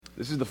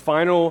This is the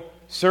final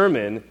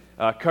sermon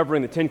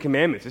covering the Ten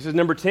Commandments. This is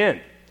number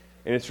 10,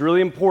 and it's really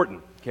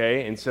important,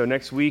 okay? And so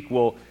next week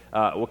we'll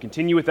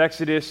continue with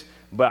Exodus,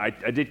 but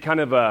I did kind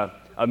of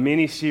a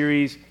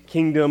mini-series,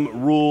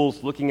 Kingdom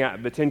Rules, looking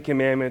at the Ten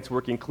Commandments. We're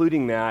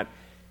concluding that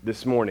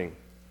this morning.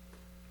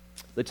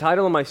 The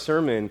title of my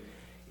sermon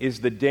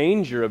is The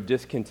Danger of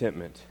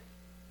Discontentment.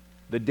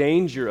 The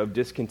Danger of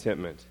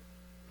Discontentment.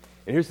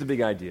 And here's the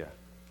big idea.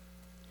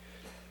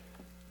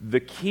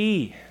 The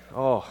key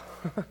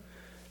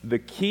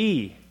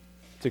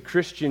to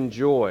Christian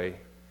joy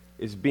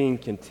is being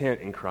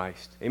content in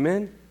Christ.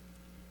 Amen?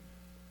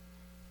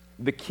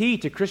 The key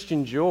to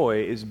Christian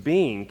joy is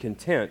being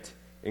content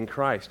in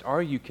Christ.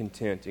 Are you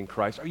content in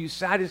Christ? Are you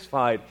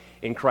satisfied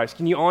in Christ?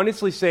 Can you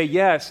honestly say,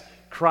 yes,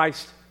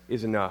 Christ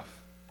is enough?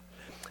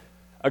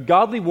 A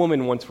godly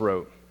woman once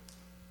wrote,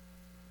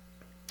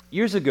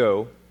 "Years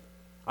ago,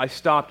 I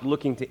stopped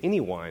looking to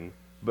anyone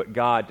but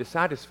God to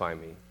satisfy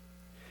me.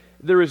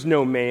 There is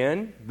no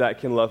man that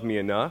can love me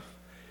enough,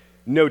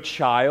 no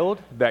child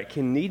that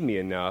can need me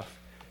enough,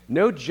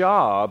 no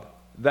job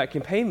that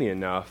can pay me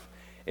enough,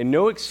 and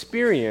no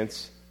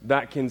experience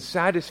that can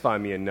satisfy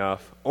me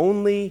enough,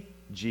 only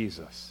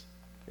Jesus."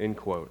 End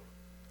quote.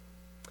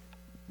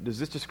 Does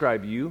this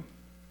describe you?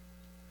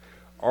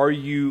 Are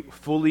you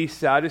fully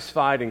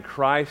satisfied in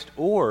Christ,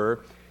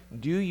 or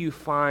do you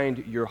find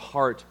your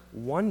heart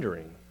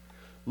wandering,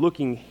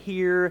 looking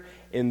here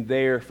and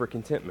there for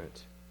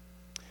contentment?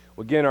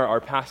 Well, again, our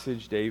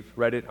passage, Dave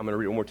read it. I'm going to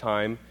read it one more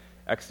time.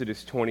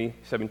 Exodus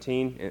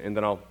 20:17, and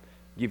then I'll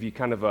give you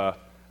kind of a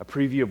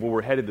preview of where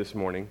we're headed this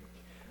morning.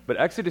 But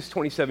Exodus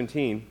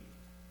 20:17,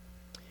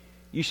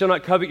 "You shall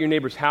not covet your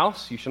neighbor's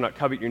house. You shall not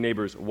covet your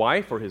neighbor's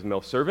wife, or his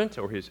male servant,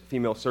 or his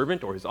female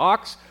servant, or his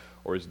ox,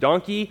 or his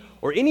donkey,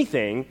 or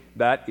anything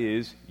that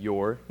is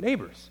your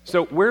neighbor's."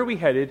 So where are we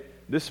headed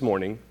this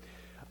morning?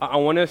 I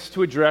want us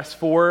to address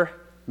 4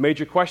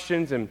 major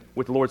questions, and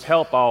with the Lord's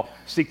help, I'll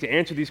seek to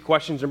answer these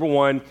questions. Number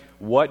 1,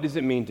 what does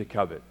it mean to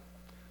covet?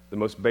 The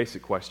most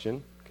basic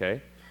question,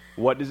 okay?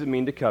 What does it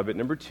mean to covet?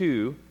 Number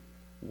 2,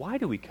 why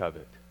do we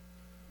covet?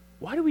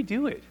 Why do we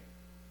do it?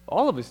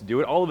 All of us do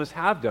it. All of us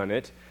have done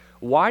it.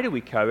 Why do we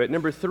covet?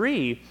 Number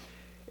 3,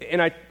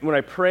 and when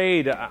I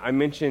prayed, I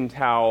mentioned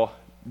how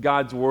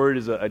God's Word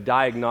is a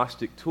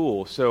diagnostic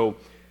tool. So,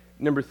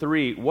 number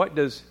 3, what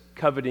does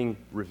coveting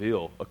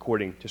reveal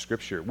according to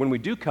Scripture? When we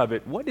do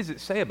covet, what does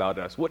it say about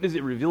us? What does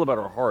it reveal about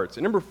our hearts?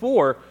 And number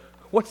 4,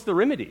 what's the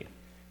remedy?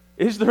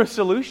 Is there a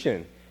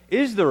solution?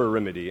 Is there a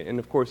remedy? And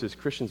of course, as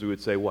Christians, we would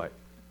say what?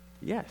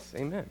 Yes,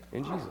 amen,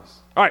 in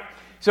Jesus. All right,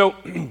 so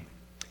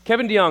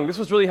Kevin DeYoung, this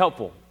was really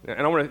helpful.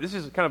 And this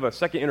is kind of a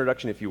second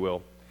introduction, if you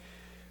will,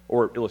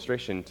 or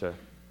illustration to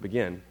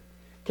begin.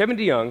 Kevin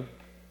DeYoung,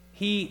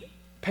 he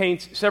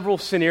paints several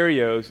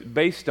scenarios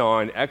based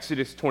on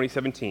Exodus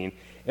 20:17,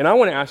 and I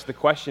want to ask the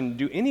question,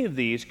 do any of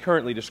these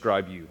currently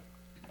describe you?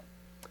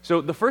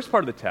 So the first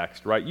part of the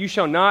text, right, "You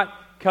shall not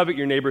covet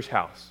your neighbor's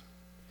house."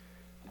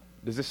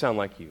 Does this sound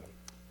like you?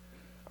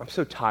 I'm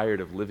so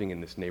tired of living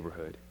in this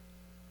neighborhood.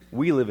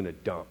 We live in a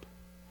dump.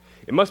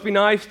 It must be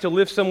nice to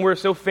live somewhere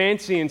so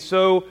fancy and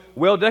so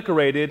well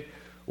decorated.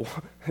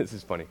 This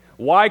is funny.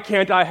 Why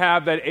can't I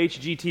have that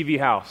HGTV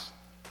house?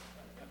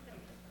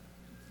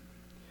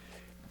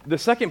 The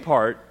second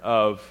part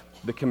of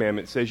the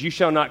commandment says, "You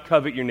shall not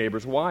covet your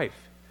neighbor's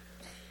wife."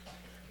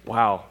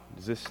 Wow,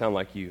 does this sound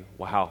like you?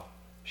 Wow,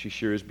 she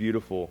sure is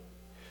beautiful.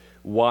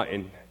 Why?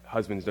 And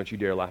husbands, don't you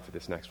dare laugh at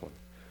this next one.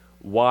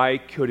 Why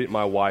couldn't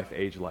my wife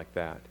age like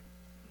that?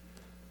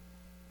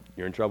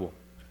 You're in trouble.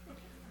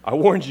 I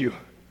warned you.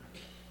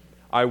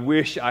 I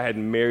wish I had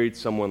married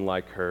someone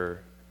like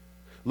her.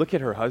 Look at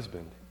her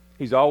husband.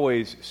 He's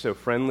always so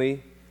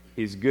friendly.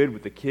 He's good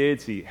with the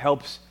kids. He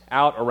helps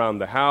out around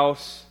the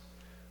house.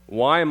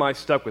 Why am I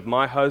stuck with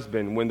my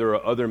husband when there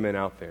are other men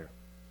out there?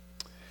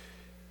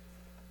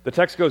 The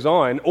text goes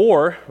on,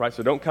 or, right,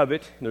 so don't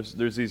covet.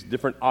 There's these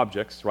different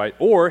objects, right?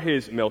 Or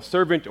his male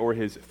servant, or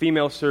his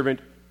female servant,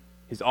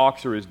 his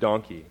ox or his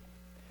donkey.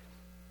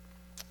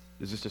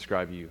 Does this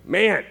describe you?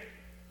 Man,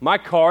 my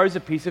car is a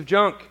piece of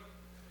junk.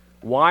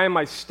 Why am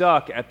I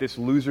stuck at this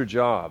loser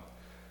job?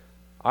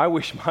 I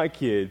wish my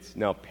kids,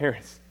 now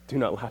parents, do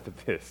not laugh at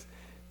this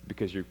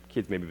because your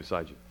kids may be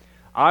beside you.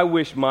 I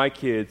wish my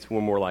kids were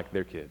more like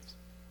their kids.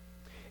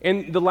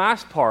 And the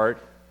last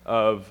part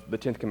of the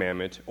 10th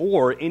commandment,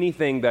 or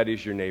anything that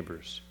is your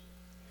neighbor's.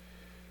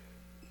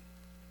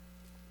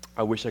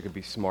 I wish I could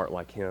be smart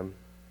like him.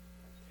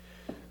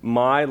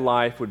 My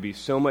life would be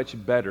so much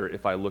better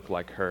if I looked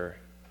like her.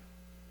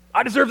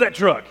 I deserve that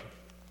truck.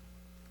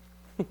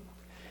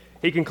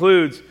 He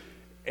concludes,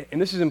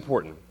 and this is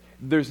important,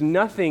 there's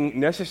nothing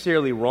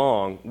necessarily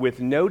wrong with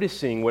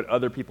noticing what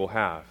other people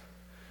have,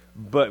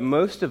 but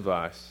most of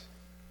us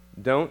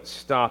don't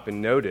stop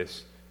and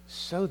notice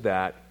so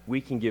that we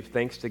can give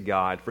thanks to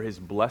God for His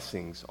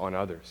blessings on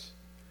others.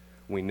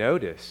 We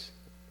notice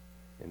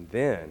and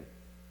then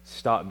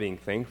stop being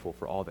thankful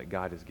for all that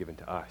God has given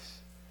to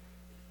us.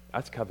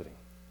 That's coveting.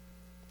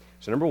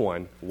 So number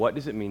 1, what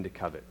does it mean to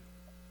covet?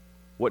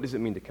 What does it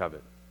mean to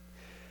covet?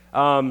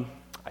 I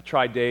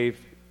tried, Dave,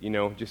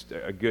 just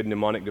a good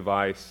mnemonic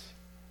device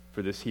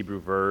for this Hebrew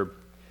verb.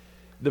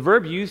 The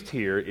verb used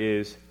here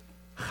is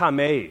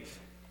chametz.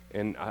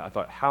 And I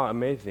thought, how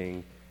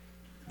amazing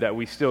that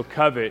we still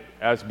covet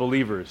as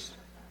believers.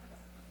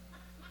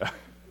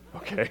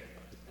 Okay.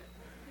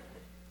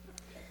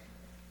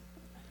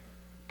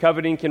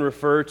 Coveting can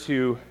refer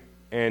to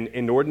an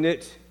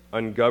inordinate,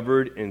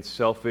 ungoverned, and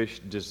selfish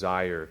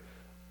desire,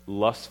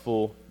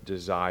 lustful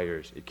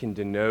desires. It can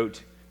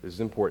denote, this is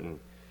important,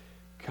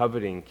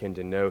 coveting can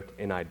denote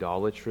an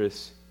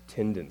idolatrous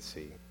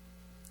tendency.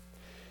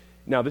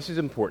 Now, this is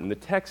important. The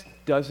text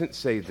doesn't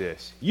say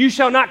this. You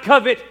shall not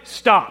covet,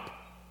 stop.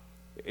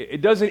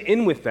 It doesn't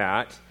end with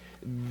that.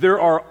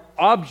 There are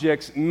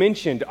objects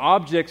mentioned,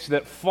 objects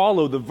that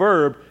follow the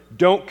verb,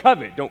 don't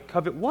covet. Don't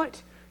covet what?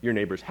 Your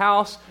neighbor's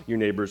house, your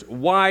neighbor's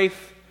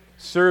wife,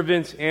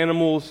 servants,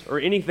 animals, or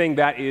anything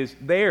that is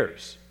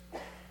theirs.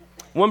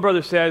 One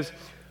brother says,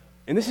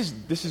 and this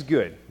is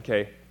good,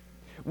 okay?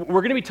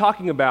 We're going to be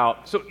talking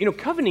about,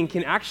 coveting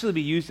can actually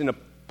be used in a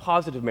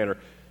positive manner.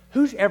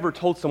 Who's ever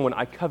told someone,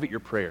 I covet your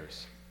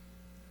prayers?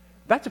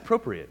 That's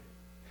appropriate.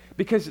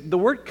 Because the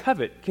word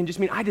covet can just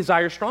mean I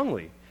desire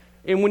strongly.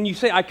 And when you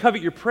say I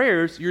covet your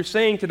prayers, you're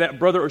saying to that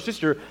brother or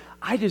sister,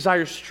 I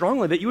desire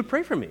strongly that you would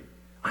pray for me.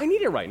 I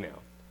need it right now.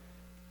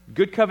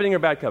 Good coveting or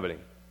bad coveting?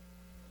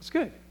 It's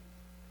good.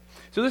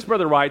 So this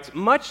brother writes,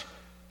 much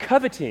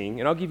coveting,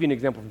 and I'll give you an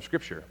example from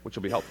Scripture, which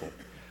will be helpful.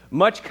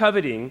 Much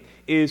coveting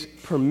is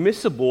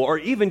permissible or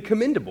even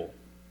commendable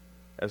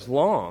as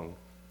long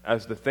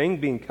as the thing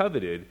being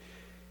coveted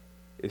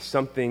is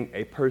something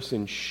a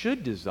person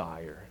should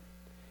desire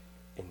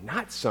and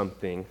not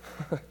something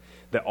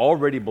that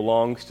already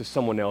belongs to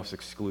someone else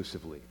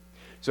exclusively.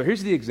 So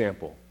here's the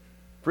example.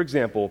 For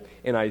example,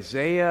 in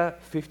Isaiah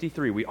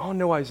 53, we all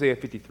know Isaiah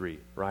 53,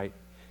 right?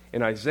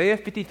 In Isaiah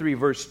 53,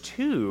 verse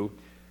 2,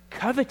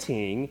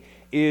 coveting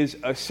is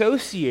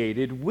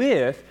associated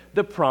with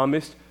the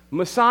promised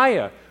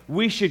Messiah.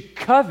 We should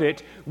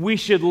covet, we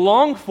should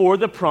long for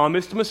the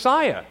promised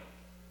Messiah.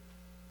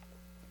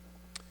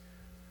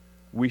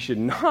 We should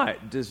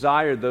not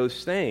desire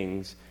those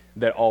things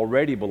that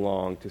already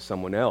belong to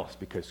someone else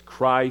because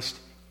Christ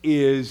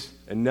is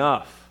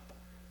enough.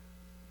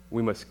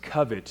 We must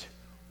covet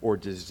or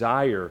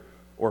desire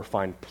or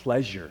find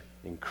pleasure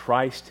in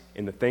Christ,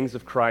 in the things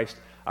of Christ.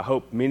 I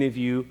hope many of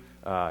you,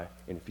 and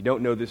if you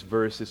don't know this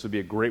verse, this would be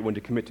a great one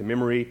to commit to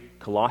memory.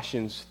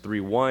 Colossians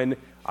 3:1.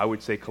 I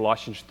would say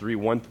Colossians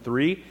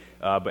 3:1-3.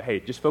 But hey,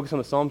 just focus on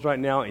the Psalms right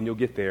now and you'll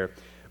get there.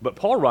 But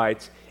Paul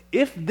writes,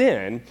 if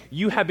then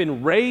you have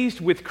been raised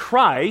with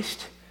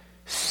Christ,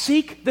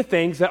 seek the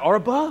things that are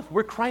above,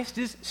 where Christ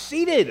is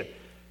seated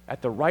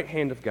at the right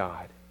hand of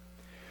God.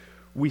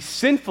 We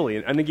sinfully,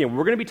 and again,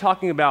 we're going to be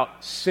talking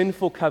about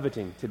sinful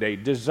coveting today,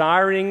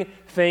 desiring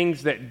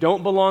things that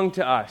don't belong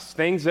to us,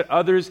 things that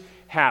others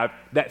have,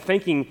 that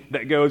thinking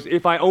that goes,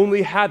 if I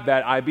only had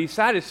that, I'd be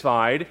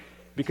satisfied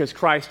because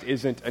Christ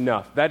isn't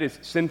enough. That is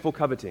sinful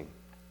coveting.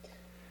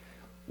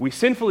 We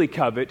sinfully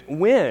covet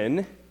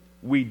when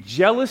we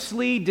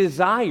jealously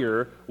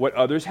desire what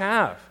others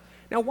have.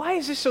 Now, why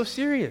is this so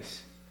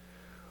serious?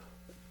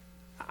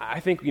 I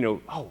think,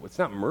 it's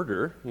not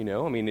murder,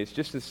 it's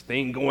just this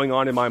thing going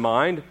on in my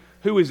mind.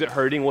 Who is it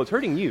hurting? Well, it's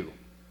hurting you.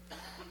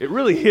 It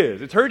really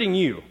is. It's hurting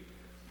you.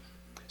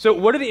 So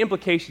what are the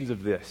implications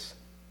of this?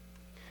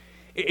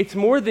 It's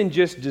more than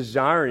just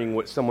desiring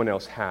what someone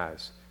else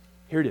has.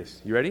 Here it is.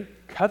 You ready?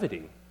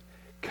 Coveting.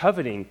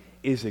 Coveting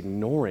is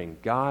ignoring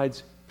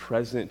God's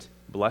present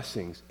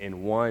blessings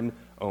in one's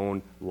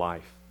own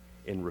life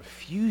and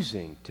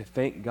refusing to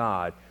thank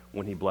God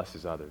when He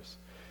blesses others.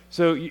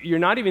 So you're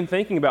not even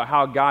thinking about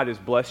how God has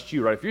blessed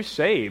you, right? If you're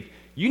saved,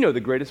 you know the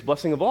greatest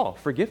blessing of all,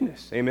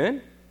 forgiveness.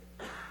 Amen?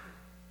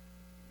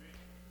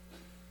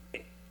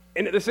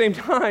 And at the same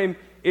time,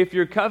 if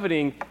you're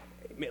coveting,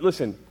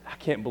 listen, I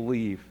can't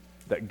believe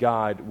that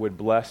God would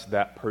bless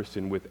that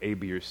person with A,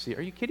 B, or C.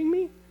 Are you kidding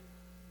me?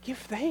 Give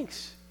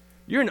thanks.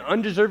 You're an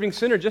undeserving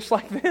sinner just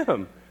like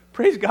them.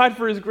 Praise God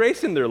for His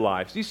grace in their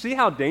lives. Do you see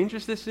how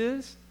dangerous this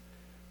is?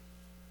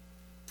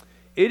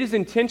 It is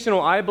intentional,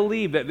 I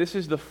believe, that this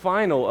is the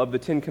final of the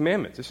 10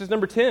 commandments. This is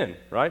number 10,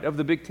 right, of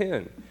the Big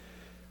 10.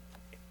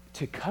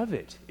 To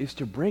covet is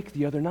to break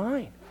the other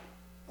 9.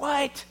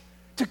 What?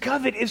 To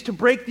covet is to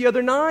break the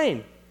other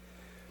 9.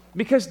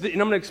 Because, and I'm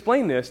going to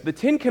explain this, the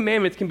 10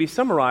 commandments can be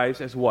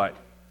summarized as what?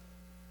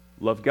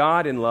 Love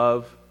God and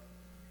love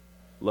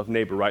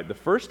neighbor, right? The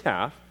first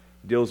half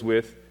deals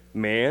with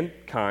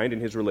mankind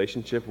and his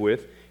relationship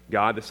with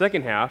God. The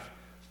second half,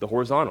 the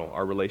horizontal,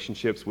 our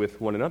relationships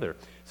with one another.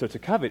 So to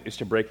covet is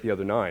to break the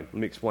other 9. Let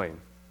me explain.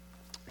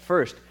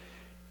 First,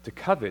 to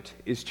covet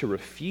is to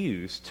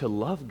refuse to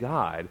love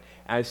God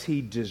as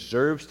He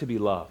deserves to be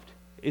loved.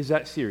 Is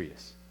that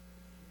serious?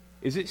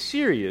 Is it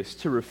serious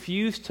to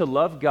refuse to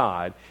love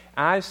God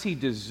as He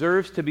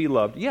deserves to be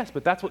loved? Yes,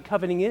 but that's what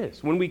coveting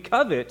is. When we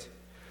covet,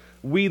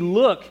 we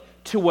look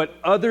to what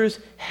others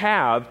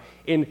have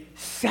and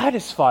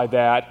satisfy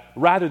that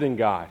rather than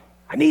God.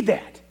 I need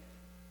that.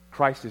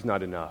 Christ is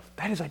not enough.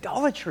 That is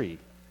idolatry.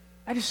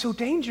 That is so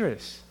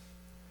dangerous.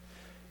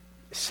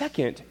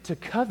 Second, to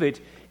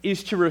covet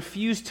is to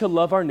refuse to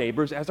love our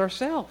neighbors as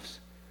ourselves.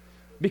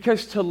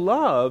 Because to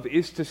love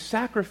is to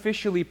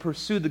sacrificially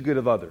pursue the good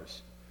of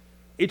others.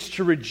 It's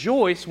to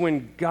rejoice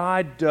when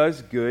God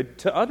does good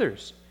to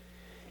others.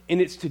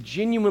 And it's to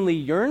genuinely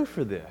yearn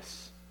for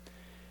this.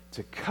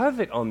 To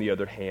covet, on the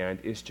other hand,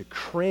 is to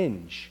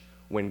cringe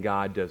when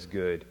God does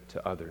good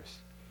to others.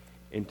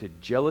 And to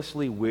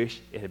jealously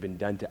wish it had been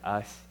done to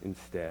us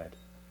instead.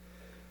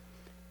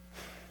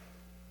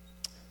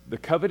 The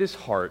covetous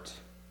heart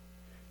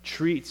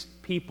treats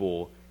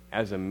people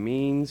as a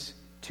means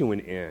to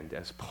an end,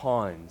 as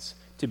pawns,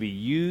 to be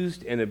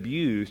used and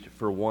abused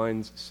for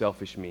one's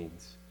selfish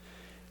means.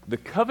 The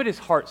covetous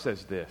heart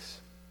says this: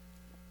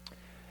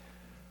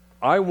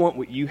 I want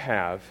what you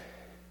have,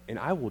 and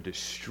I will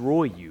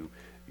destroy you,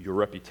 your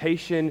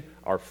reputation,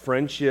 our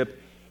friendship,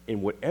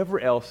 and whatever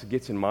else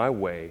gets in my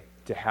way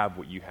to have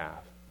what you have.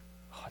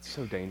 Oh, it's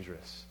so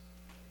dangerous.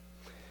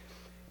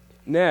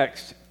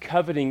 Next,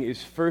 coveting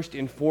is first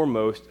and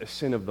foremost a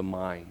sin of the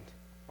mind.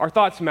 Our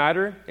thoughts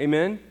matter,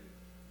 amen?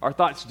 Our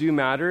thoughts do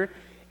matter.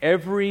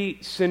 Every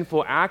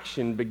sinful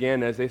action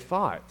began as a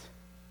thought.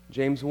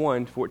 James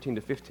 1,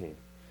 14-15.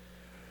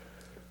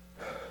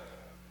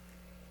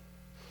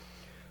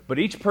 But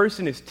each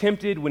person is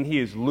tempted when he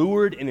is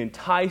lured and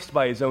enticed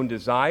by his own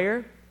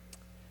desire.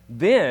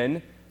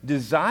 Then,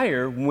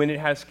 desire, when it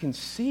has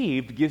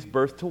conceived, gives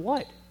birth to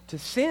what? To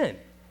sin.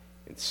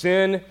 And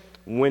sin,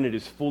 when it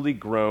is fully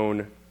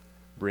grown,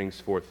 brings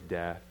forth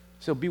death.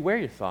 So beware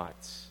your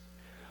thoughts.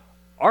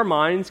 Our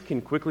minds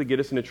can quickly get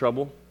us into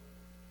trouble.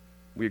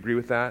 We agree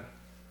with that?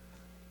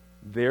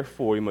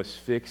 Therefore, we must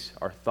fix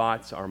our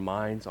thoughts, our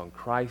minds on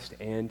Christ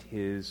and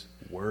His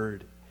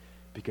Word,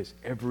 because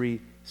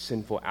every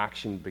sinful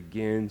action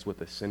begins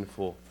with a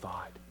sinful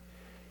thought.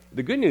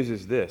 The good news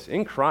is this: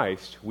 in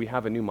Christ, we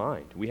have a new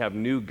mind. We have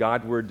new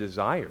Godward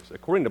desires.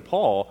 According to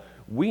Paul,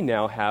 we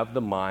now have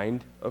the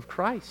mind of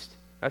Christ.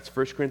 That's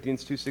 1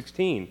 Corinthians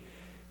 2:16.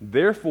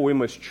 Therefore, we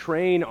must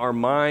train our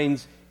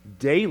minds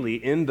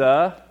daily in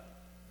the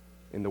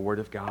Word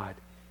of God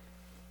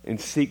and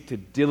seek to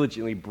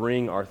diligently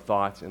bring our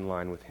thoughts in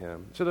line with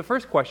Him. So the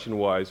first question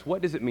was,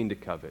 what does it mean to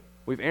covet?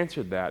 We've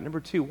answered that. Number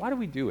two, why do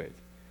we do it?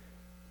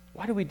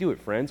 Why do we do it,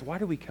 friends? Why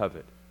do we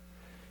covet?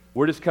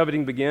 Where does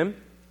coveting begin?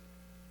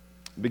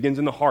 It begins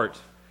in the heart.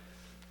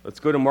 Let's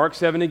go to Mark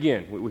 7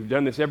 again. We've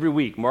done this every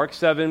week. Mark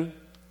 7,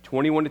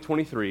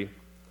 21-23.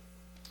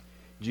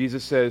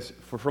 Jesus says,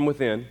 "For from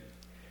within,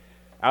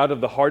 out of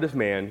the heart of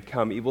man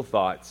come evil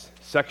thoughts,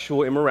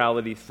 sexual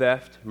immorality,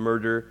 theft,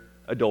 murder,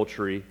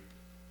 adultery,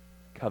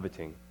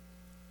 coveting,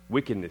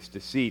 wickedness,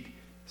 deceit,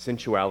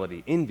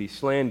 sensuality, envy,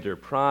 slander,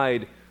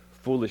 pride,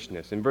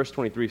 foolishness." And verse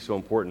 23 is so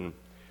important.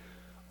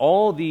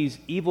 All these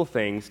evil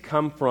things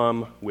come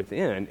from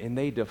within, and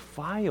they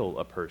defile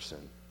a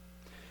person.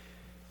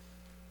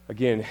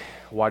 Again,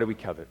 why do we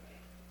covet?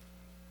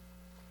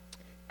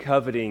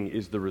 Coveting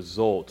is the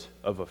result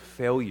of a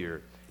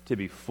failure to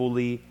be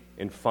fully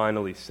and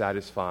finally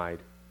satisfied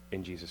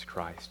in Jesus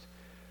Christ.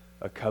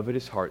 A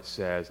covetous heart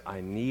says,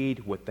 I need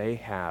what they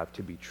have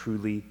to be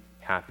truly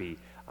happy.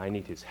 I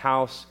need his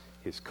house,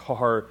 his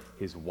car,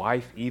 his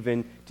wife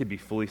even, to be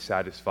fully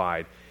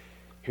satisfied.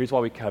 Here's why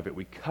we covet.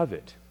 We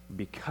covet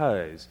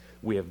because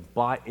we have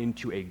bought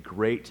into a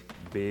great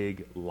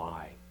big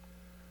lie.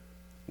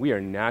 We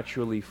are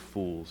naturally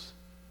fools.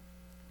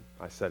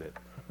 I said it.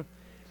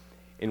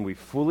 And we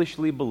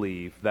foolishly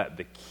believe that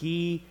the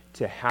key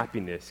to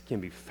happiness can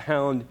be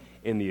found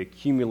in the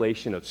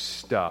accumulation of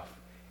stuff,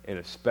 and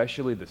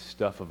especially the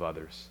stuff of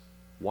others.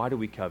 Why do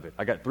we covet?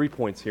 I got 3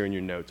 points here in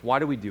your notes. Why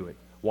do we do it?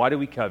 Why do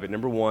we covet?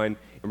 Number one,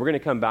 and we're going to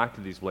come back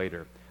to these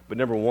later, but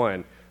number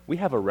one, we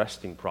have a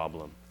resting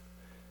problem.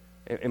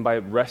 And by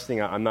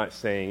resting, I'm not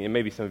saying, and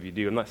maybe some of you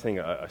do, I'm not saying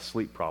a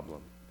sleep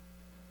problem.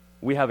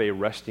 We have a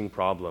resting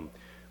problem.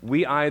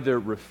 We either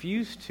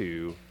refuse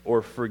to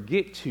or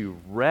forget to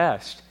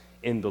rest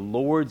in the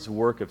Lord's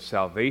work of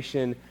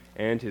salvation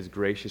and His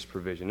gracious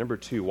provision. Number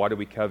two, why do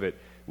we covet?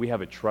 We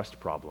have a trust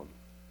problem.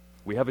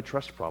 We have a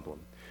trust problem.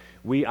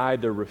 We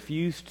either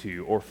refuse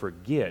to or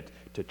forget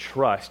to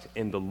trust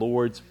in the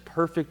Lord's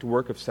perfect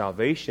work of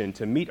salvation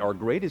to meet our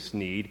greatest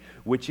need,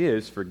 which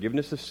is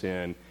forgiveness of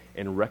sin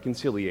and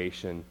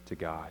reconciliation to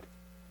God.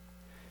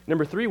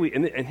 Number three,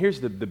 and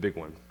here's the big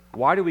one.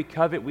 Why do we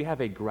covet? We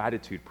have a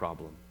gratitude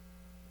problem.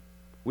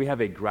 We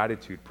have a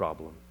gratitude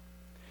problem.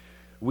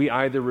 We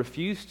either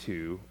refuse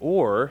to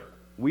or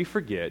we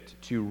forget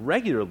to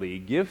regularly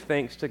give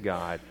thanks to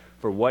God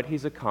for what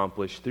He's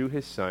accomplished through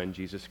His Son,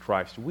 Jesus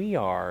Christ. We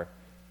are,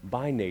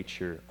 by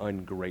nature,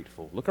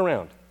 ungrateful. Look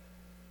around.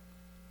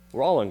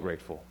 We're all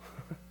ungrateful.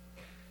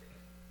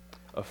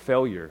 A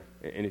failure,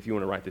 and if you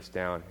want to write this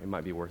down, it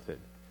might be worth it.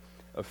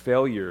 A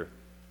failure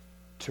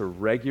to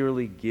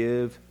regularly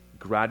give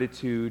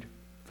gratitude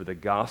for the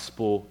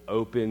gospel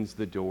opens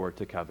the door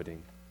to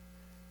coveting.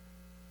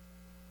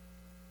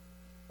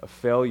 A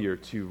failure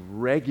to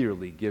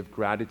regularly give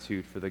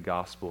gratitude for the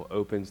gospel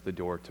opens the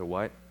door to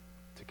what?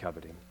 To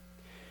coveting.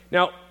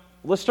 Now,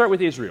 let's start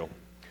with Israel.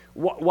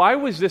 Why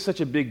was this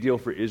such a big deal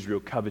for Israel,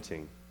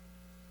 coveting?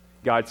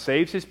 God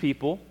saves his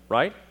people,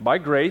 right? By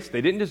grace. They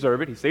didn't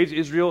deserve it. He saves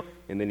Israel,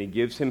 and then he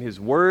gives him his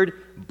word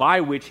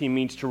by which he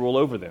means to rule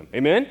over them.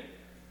 Amen?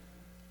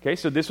 Okay,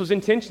 so this was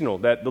intentional,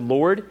 that the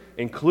Lord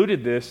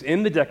included this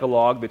in the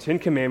Decalogue, the Ten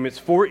Commandments,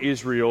 for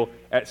Israel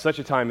at such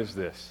a time as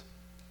this.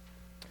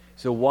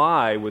 So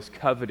why was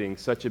coveting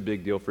such a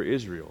big deal for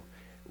Israel?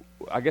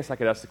 I guess I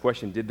could ask the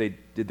question, did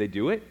they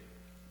do it?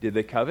 Did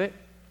they covet?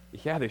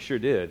 Yeah, they sure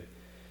did.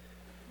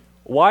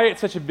 Why it's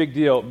such a big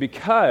deal?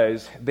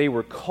 Because they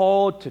were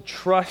called to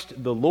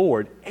trust the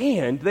Lord,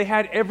 and they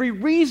had every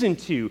reason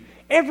to.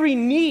 Every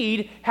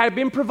need had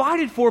been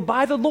provided for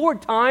by the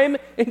Lord time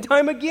and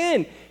time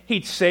again.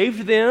 He'd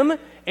saved them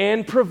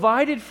and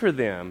provided for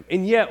them.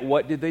 And yet,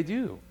 what did they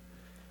do?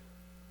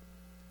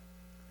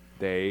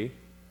 They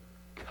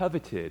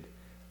coveted.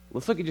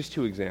 Let's look at just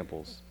two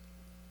examples.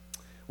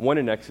 One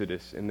in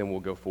Exodus, and then we'll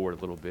go forward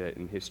a little bit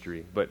in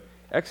history. But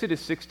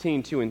Exodus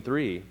 16, 2 and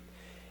 3,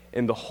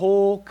 and the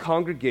whole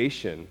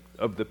congregation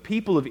of the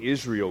people of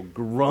Israel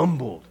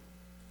grumbled.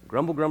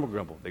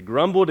 Grumbled. They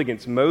grumbled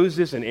against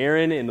Moses and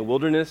Aaron in the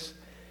wilderness.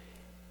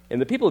 And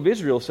the people of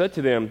Israel said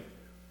to them,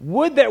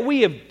 "Would that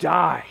we have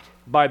died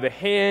by the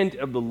hand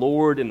of the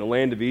Lord in the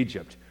land of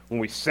Egypt, when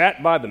we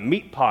sat by the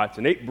meat pots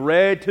and ate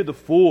bread to the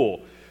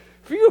full.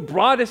 For you have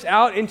brought us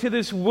out into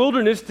this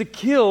wilderness to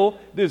kill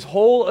this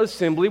whole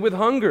assembly with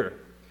hunger."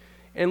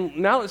 And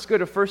now let's go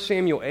to 1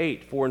 Samuel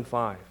 8, 4 and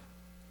 5.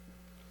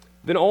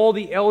 Then all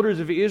the elders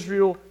of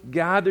Israel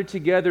gathered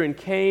together and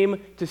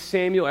came to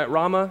Samuel at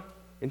Ramah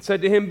and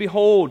said to him,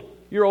 "Behold,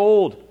 you're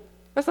old."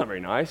 That's not very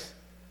nice.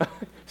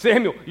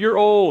 Samuel, you're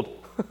old.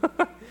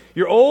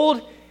 You're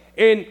old,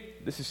 and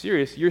this is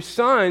serious. Your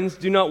sons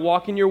do not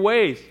walk in your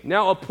ways.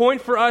 Now appoint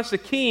for us a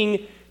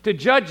king to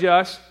judge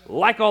us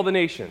like all the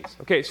nations.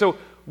 Okay, so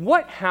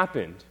what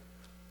happened?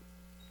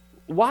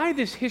 Why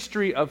this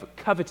history of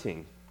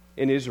coveting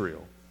in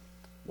Israel?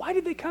 Why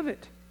did they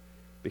covet?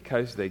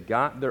 Because they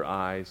got their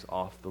eyes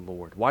off the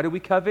Lord. Why do we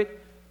covet?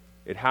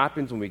 It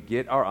happens when we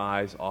get our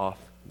eyes off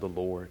the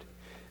Lord.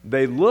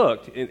 They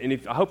looked,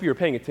 and I hope you were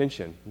paying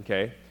attention,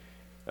 okay?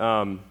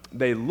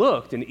 They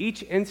looked in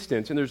each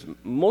instance, and there's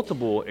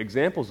multiple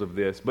examples of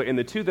this, but in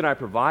the two that I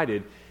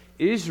provided,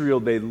 Israel,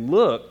 they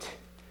looked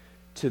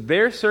to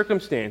their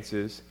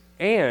circumstances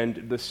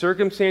and the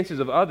circumstances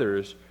of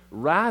others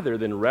rather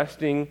than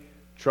resting,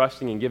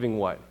 trusting, and giving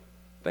what?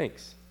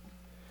 Thanks.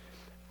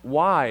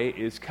 Why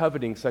is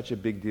coveting such a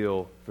big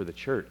deal for the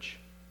church?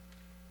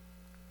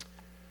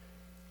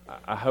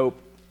 I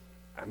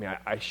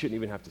shouldn't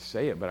even have to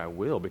say it, but I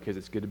will, because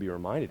it's good to be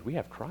reminded. We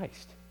have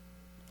Christ.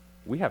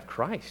 We have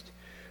Christ.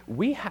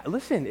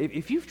 Listen,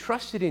 if you've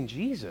trusted in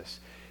Jesus,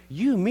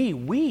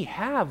 we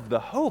have the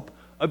hope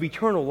of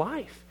eternal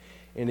life.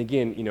 And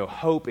again,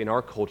 hope in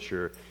our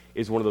culture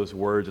is one of those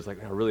words. It's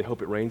like, I really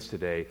hope it rains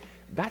today.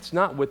 That's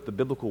not what the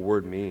biblical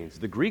word means.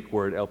 The Greek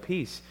word,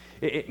 elpis,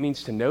 it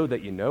means to know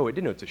that you know. It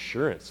denotes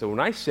assurance. So when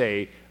I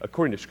say,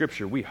 according to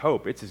Scripture, we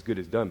hope, it's as good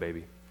as done,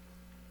 baby.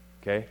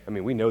 Okay?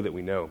 We know that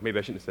we know. Maybe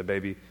I shouldn't have said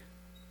baby.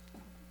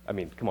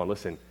 Come on,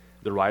 listen.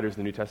 The writers of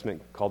the New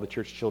Testament call the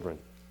church children.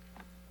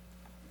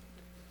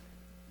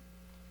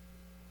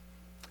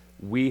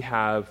 We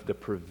have the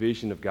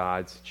provision of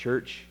God's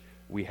church.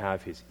 We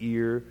have his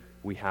ear.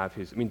 We have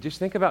his... just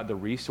think about the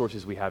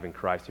resources we have in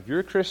Christ. If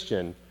you're a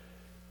Christian,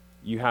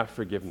 you have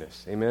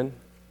forgiveness. Amen?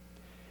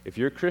 If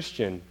you're a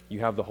Christian, you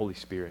have the Holy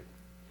Spirit.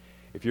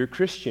 If you're a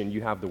Christian,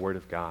 you have the Word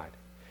of God.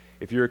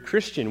 If you're a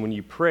Christian, when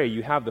you pray,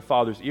 you have the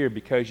Father's ear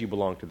because you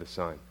belong to the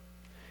Son.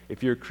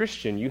 If you're a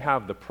Christian, you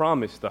have the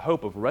promise, the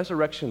hope of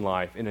resurrection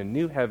life in a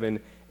new heaven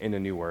and a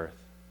new earth.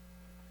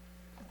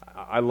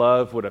 I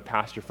love what a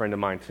pastor friend of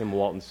mine, Tim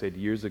Walton, said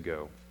years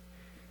ago.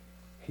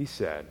 He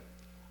said,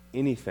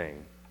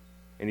 anything,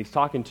 and he's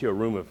talking to a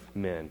room of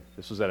men.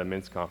 This was at a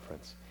men's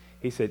conference.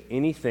 He said,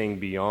 anything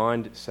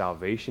beyond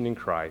salvation in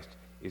Christ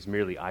is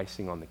merely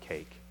icing on the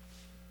cake.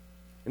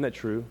 Isn't that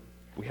true?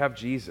 We have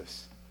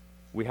Jesus.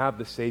 We have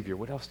the Savior.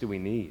 What else do we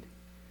need?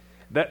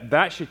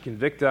 That should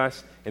convict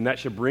us, and that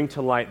should bring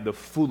to light the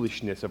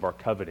foolishness of our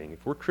coveting.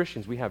 If we're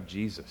Christians, we have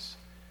Jesus.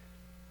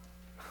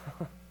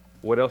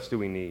 What else do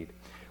we need?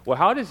 Well,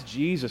 how does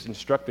Jesus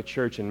instruct the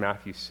church in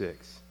Matthew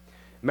 6?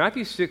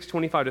 Matthew 6,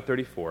 25 to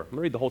 34. I'm going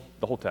to read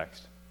the whole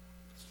text.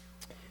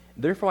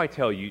 "Therefore I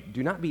tell you,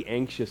 do not be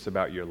anxious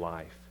about your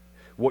life,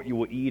 what you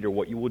will eat or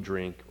what you will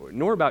drink,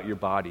 nor about your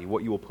body,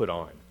 what you will put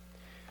on.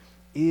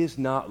 Is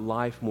not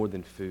life more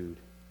than food,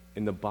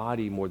 and the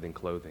body more than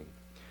clothing?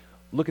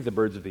 Look at the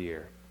birds of the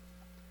air."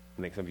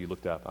 I think some of you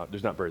looked up.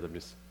 There's not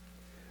birds,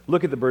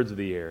 Look at the birds of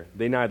the air.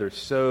 They neither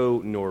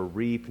sow nor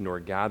reap nor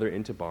gather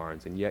into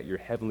barns, and yet your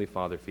heavenly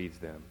Father feeds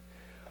them.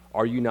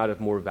 Are you not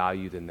of more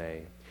value than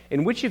they?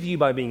 And which of you,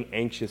 by being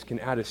anxious, can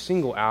add a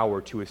single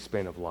hour to his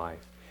span of life?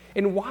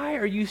 And why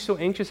are you so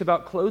anxious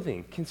about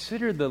clothing?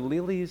 Consider the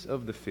lilies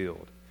of the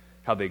field,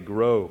 how they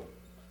grow.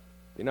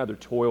 They neither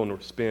toil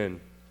nor spin.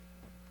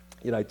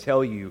 Yet I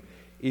tell you,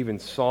 even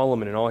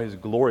Solomon in all his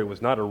glory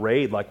was not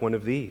arrayed like one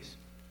of these.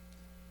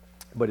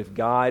 But if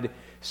God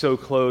so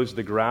clothes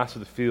the grass of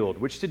the field,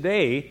 which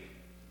today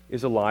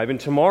is alive and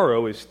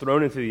tomorrow is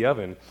thrown into the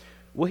oven.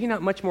 Will he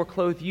not much more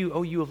clothe you,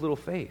 O you of little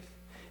faith?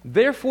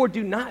 Therefore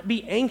do not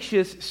be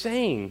anxious,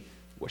 saying,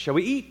 what shall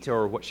we eat,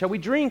 or what shall we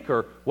drink,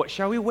 or what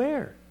shall we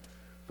wear?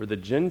 For the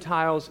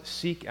Gentiles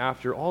seek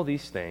after all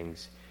these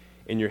things,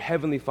 and your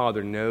heavenly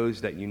Father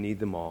knows that you need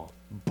them all.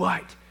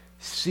 But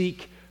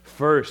seek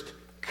first,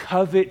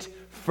 covet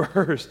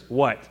first,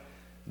 what?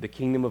 The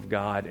kingdom of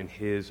God and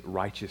his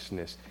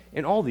righteousness.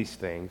 And all these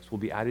things will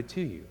be added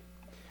to you.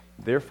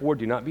 Therefore,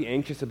 do not be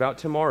anxious about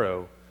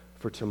tomorrow,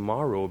 for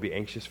tomorrow will be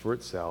anxious for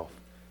itself.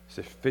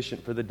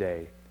 Sufficient for the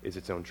day is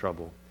its own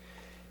trouble.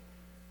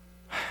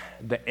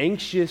 The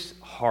anxious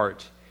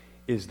heart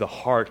is the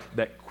heart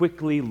that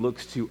quickly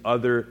looks to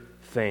other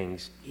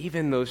things,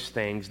 even those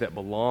things that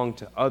belong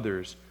to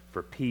others,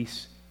 for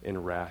peace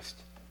and rest.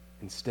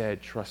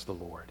 Instead, trust the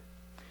Lord.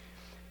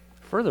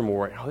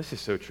 Furthermore, this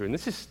is so true, and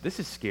this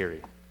is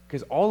scary,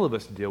 because all of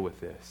us deal with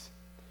this.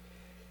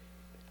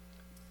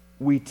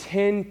 We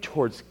tend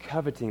towards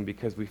coveting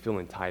because we feel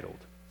entitled.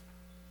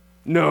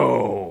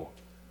 No!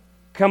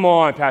 Come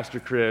on, Pastor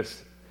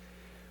Chris.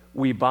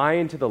 We buy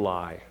into the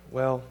lie.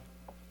 Well,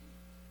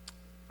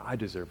 I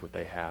deserve what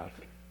they have.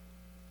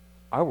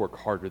 I work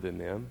harder than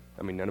them.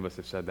 I mean, none of us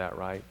have said that,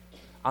 right?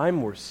 I'm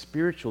more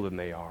spiritual than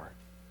they are.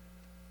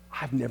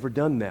 I've never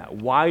done that.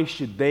 Why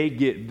should they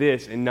get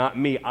this and not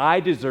me?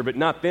 I deserve it,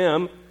 not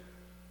them.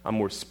 I'm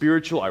more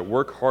spiritual. I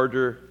work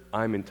harder.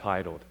 I'm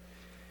entitled.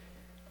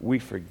 We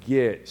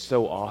forget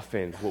so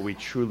often what we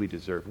truly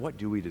deserve. What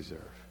do we deserve?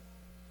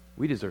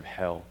 We deserve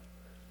hell.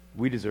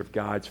 We deserve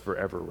God's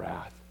forever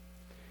wrath.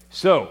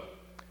 So,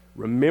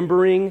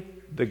 remembering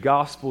the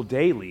gospel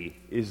daily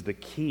is the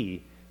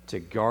key to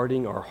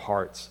guarding our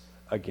hearts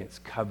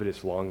against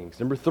covetous longings.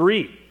 Number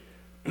three,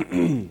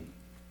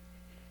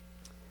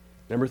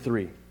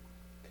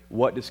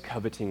 what does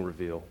coveting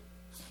reveal?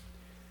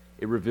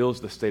 It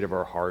reveals the state of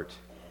our heart.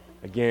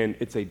 Again,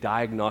 it's a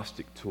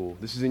diagnostic tool.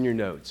 This is in your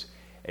notes.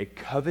 A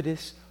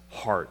covetous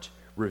heart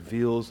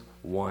reveals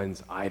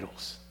one's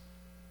idols.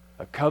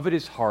 A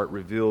covetous heart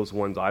reveals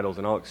one's idols,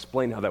 and I'll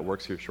explain how that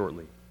works here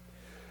shortly.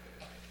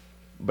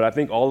 But I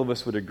think all of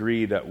us would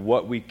agree that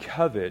what we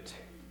covet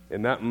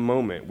in that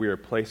moment we are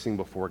placing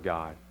before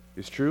God.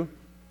 Is true?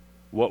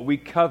 What we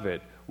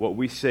covet, what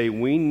we say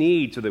we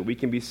need so that we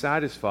can be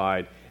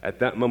satisfied, at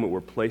that moment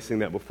we're placing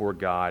that before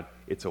God.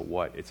 It's a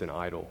what? It's an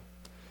idol.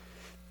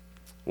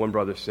 One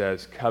brother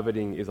says,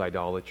 coveting is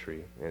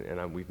idolatry,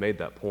 and we've made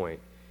that point.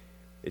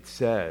 It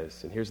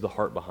says, and here's the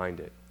heart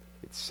behind it.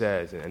 It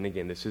says, and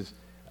again, it's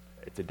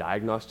a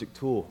diagnostic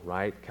tool,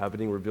 right?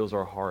 Coveting reveals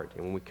our heart.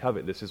 And when we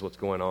covet, this is what's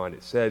going on.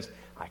 It says,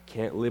 I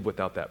can't live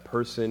without that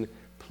person,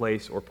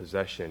 place, or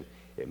possession.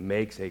 It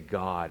makes a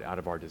God out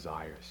of our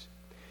desires.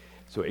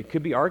 So it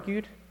could be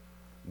argued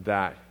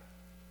that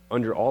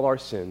under all our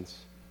sins,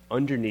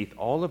 underneath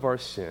all of our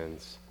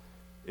sins,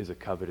 is a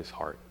covetous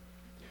heart.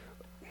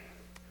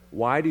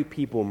 Why do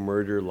people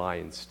murder, lie,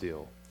 and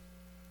steal?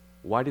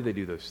 Why do they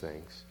do those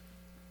things?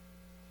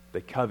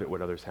 They covet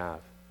what others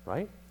have,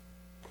 right?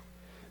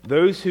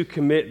 Those who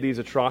commit these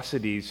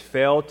atrocities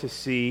fail to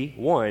see,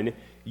 one,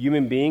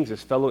 human beings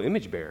as fellow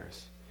image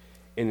bearers,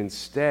 and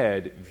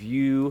instead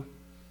view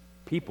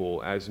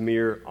people as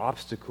mere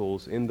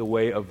obstacles in the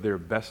way of their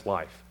best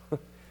life.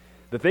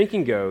 The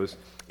thinking goes,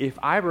 if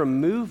I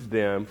remove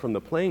them from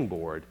the playing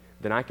board,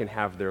 then I can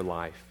have their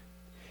life.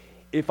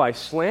 If I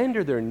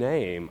slander their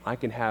name, I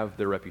can have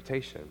their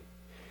reputation.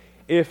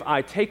 If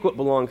I take what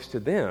belongs to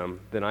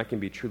them, then I can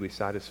be truly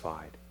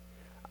satisfied.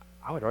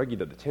 I would argue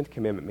that the 10th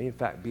commandment may in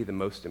fact be the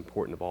most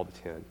important of all the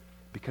 10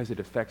 because it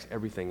affects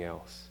everything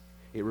else.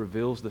 It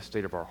reveals the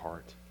state of our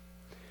heart.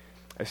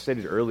 As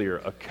stated earlier,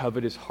 a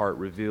covetous heart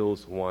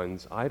reveals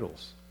one's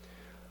idols.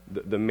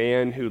 The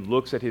man who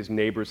looks at his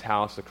neighbor's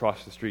house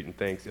across the street and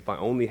thinks, if I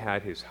only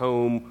had his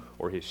home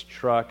or his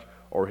truck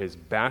or his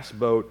bass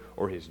boat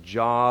or his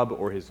job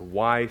or his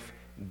wife,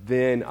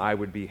 then I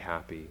would be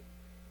happy.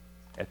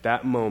 At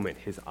that moment,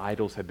 his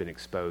idols have been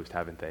exposed,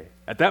 haven't they?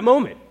 At that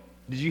moment.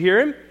 Did you hear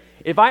him?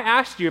 If I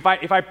asked you,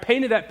 if I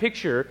painted that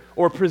picture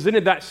or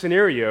presented that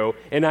scenario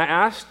and I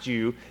asked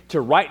you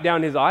to write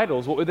down his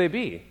idols, what would they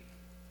be?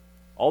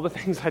 All the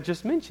things I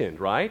just mentioned,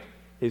 right?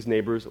 His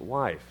neighbor's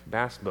wife,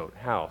 bass boat,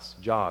 house,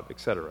 job,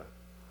 etc.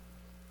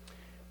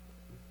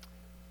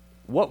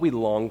 What we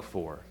long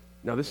for.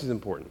 Now this is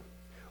important.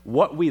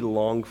 What we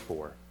long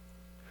for,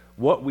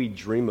 what we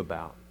dream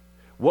about,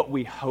 what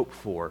we hope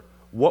for,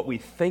 what we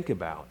think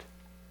about,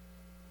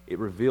 it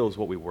reveals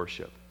what we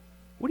worship.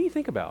 What do you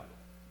think about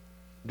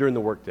during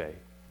the workday,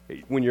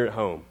 when you're at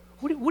home?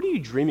 What are you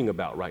dreaming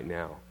about right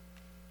now?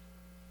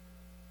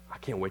 I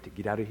can't wait to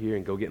get out of here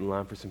and go get in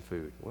line for some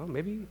food. Well,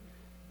 maybe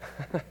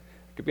it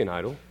could be an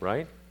idol,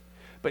 right?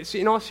 But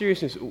see, in all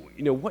seriousness,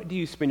 what do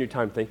you spend your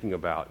time thinking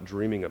about,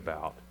 dreaming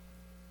about?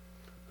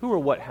 Who or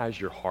what has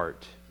your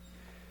heart?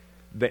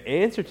 The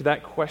answer to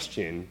that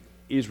question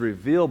is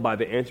revealed by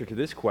the answer to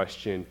this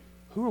question,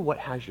 who or what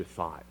has your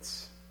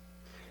thoughts?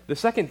 The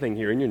second thing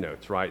here in your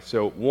notes, right?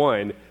 So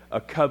 1, a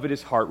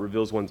covetous heart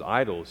reveals one's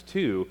idols.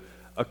 2,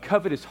 A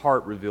covetous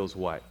heart reveals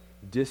what?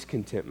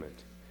 Discontentment.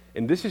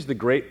 And this is the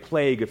great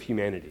plague of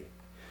humanity.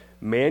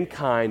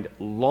 Mankind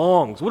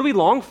longs. What do we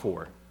long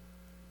for?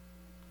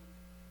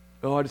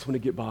 Oh, I just want to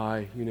get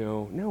by,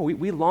 No,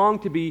 we long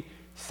to be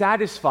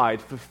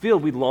satisfied,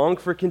 fulfilled. We long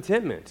for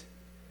contentment.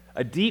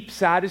 A deep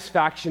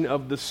satisfaction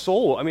of the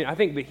soul. I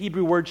think the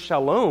Hebrew word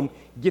shalom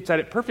gets at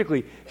it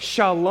perfectly.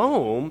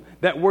 Shalom,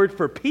 that word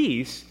for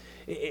peace,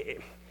 it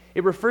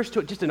refers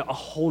to just a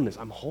wholeness.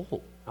 I'm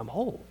whole.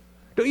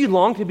 Don't you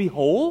long to be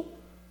whole?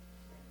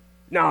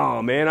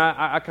 No, man,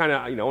 I kind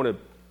of, want to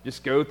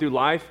just go through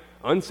life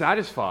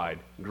unsatisfied,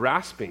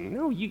 grasping.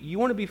 No, you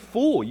want to be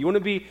full. You want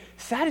to be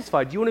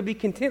satisfied. You want to be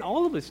content.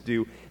 All of us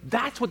do.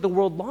 That's what the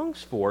world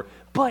longs for.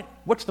 But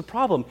what's the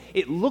problem?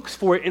 It looks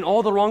for it in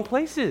all the wrong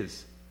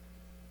places.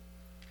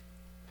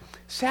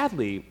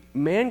 Sadly,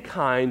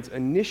 mankind's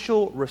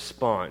initial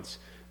response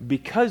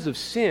because of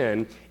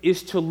sin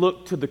is to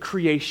look to the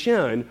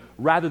creation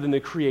rather than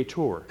the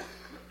creator.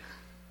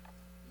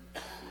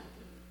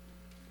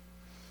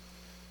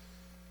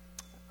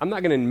 I'm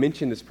not going to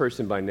mention this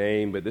person by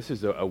name, but this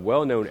is a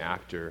well-known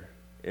actor,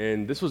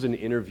 and this was an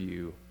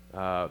interview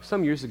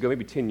some years ago,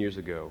 maybe 10 years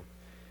ago.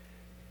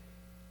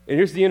 And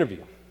here's the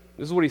interview.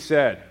 This is what he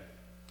said.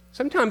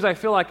 Sometimes I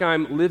feel like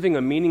I'm living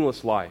a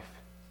meaningless life.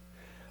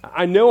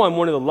 I know I'm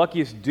one of the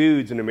luckiest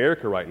dudes in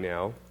America right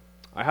now.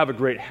 I have a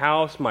great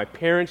house. My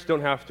parents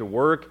don't have to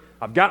work.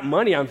 I've got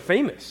money. I'm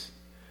famous.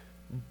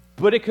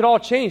 But it could all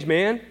change,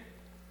 man.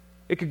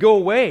 It could go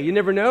away. You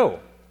never know.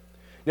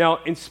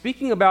 Now, in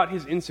speaking about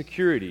his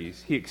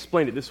insecurities, he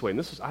explained it this way, and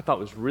I thought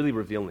was really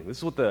revealing. This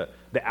is what the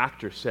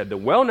actor said, the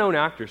well-known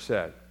actor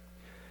said.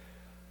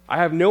 I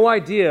have no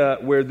idea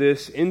where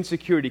this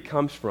insecurity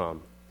comes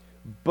from,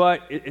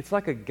 but it's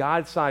like a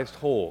God-sized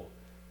hole.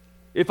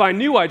 If I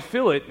knew, I'd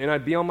fill it, and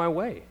I'd be on my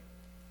way.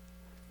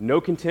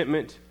 No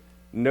contentment,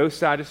 no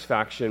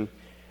satisfaction.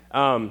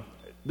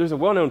 There's a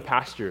well-known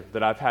pastor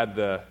that I've had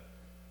the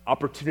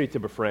opportunity to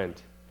befriend,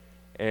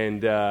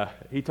 and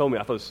he told me,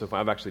 I thought this was so fun,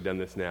 I've actually done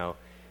this now,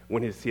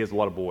 when he has a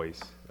lot of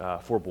boys,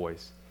 4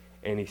 boys.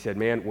 And he said,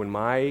 man, when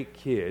my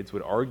kids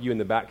would argue in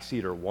the back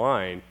seat or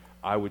whine,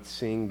 I would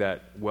sing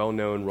that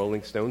well-known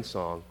Rolling Stones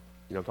song.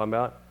 You know what I'm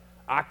talking about?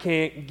 I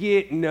can't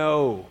get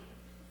no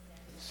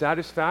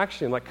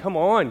satisfaction. Like, come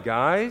on,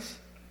 guys.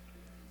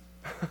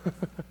 Do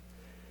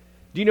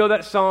you know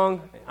that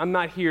song? I'm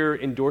not here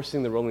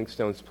endorsing the Rolling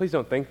Stones. Please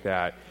don't think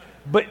that.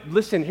 But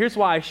listen, here's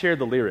why I share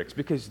the lyrics,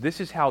 because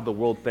this is how the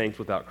world thinks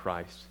without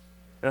Christ.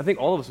 And I think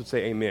all of us would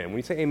say amen. When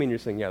you say amen, you're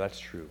saying, yeah, that's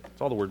true.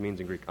 That's all the word means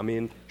in Greek.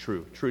 Amen,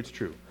 true. True, it's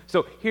true.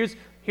 So here's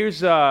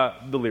the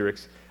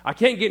lyrics. I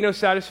can't get no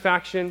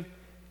satisfaction.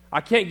 I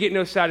can't get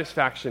no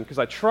satisfaction because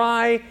I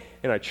try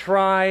and I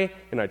try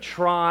and I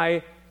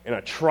try and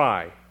I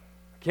try.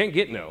 I can't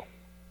get no.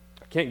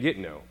 I can't get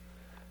no.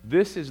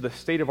 This is the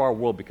state of our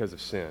world because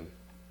of sin.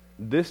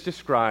 This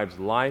describes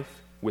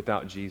life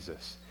without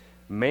Jesus.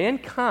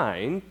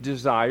 Mankind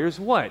desires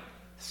what?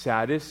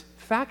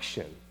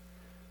 Satisfaction.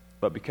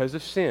 But because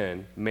of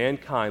sin,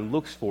 mankind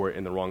looks for it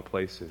in the wrong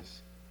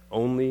places.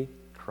 Only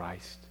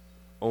Christ.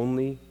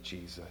 Only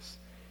Jesus.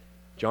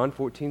 John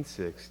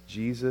 14:6,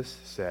 Jesus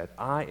said,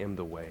 I am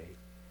the way,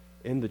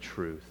 in the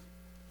truth,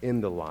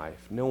 in the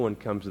life. No one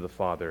comes to the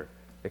Father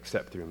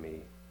except through me.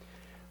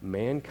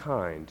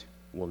 Mankind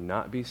will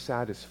not be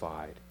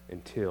satisfied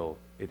until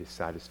it is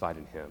satisfied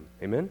in him.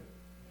 Amen?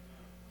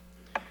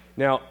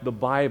 Now, the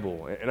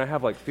Bible, and I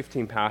have like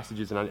 15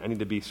 passages, and I need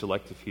to be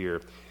selective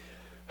here.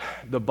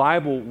 The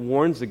Bible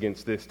warns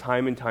against this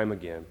time and time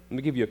again. Let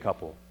me give you a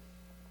couple.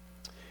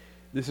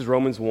 This is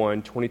Romans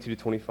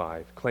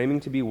 1:22-25. Claiming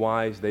to be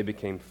wise, they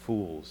became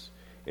fools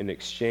and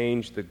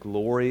exchanged the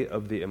glory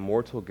of the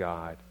immortal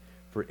God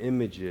for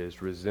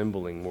images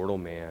resembling mortal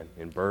man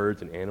and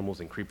birds and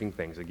animals and creeping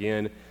things.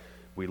 Again,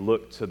 we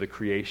look to the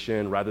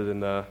creation rather than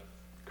the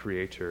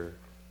creator.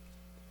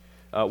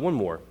 One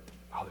more.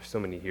 Oh, there's so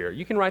many here.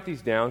 You can write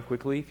these down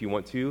quickly if you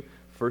want to.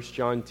 1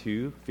 John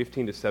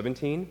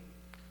 2:15-17.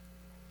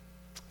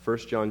 1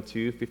 John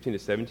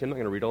 2:15-17. I'm not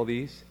going to read all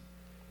these.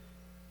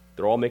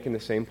 They're all making the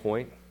same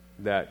point,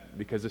 that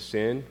because of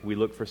sin, we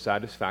look for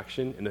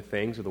satisfaction in the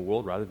things of the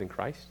world rather than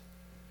Christ.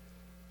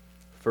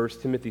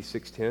 1 Timothy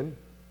 6:10.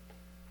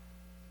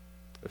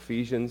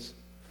 Ephesians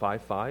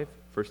 5:5.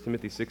 1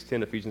 Timothy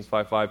 6:10, Ephesians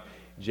 5:5,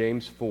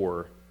 James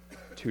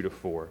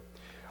 4:2-4.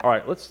 All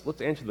right,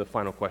 let's answer the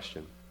final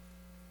question.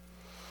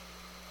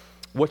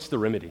 What's the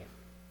remedy?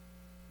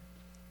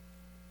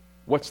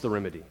 What's the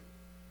remedy?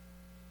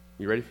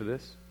 You ready for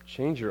this?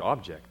 Change your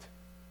object.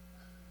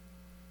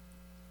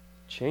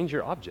 Change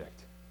your object.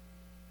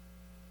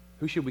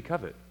 Who should we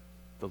covet?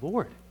 The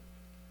Lord.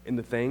 In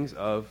the things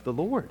of the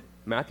Lord.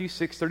 Matthew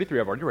 6:33,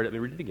 I've already read it. Let me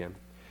read it again.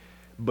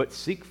 But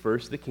seek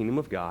first the kingdom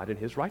of God and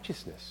his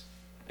righteousness,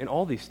 and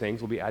all these things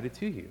will be added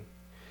to you.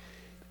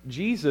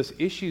 Jesus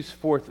issues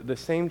forth the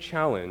same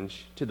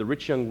challenge to the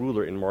rich young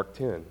ruler in Mark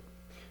 10.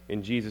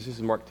 In Jesus, this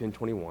is Mark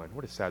 10:21.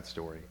 What a sad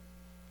story.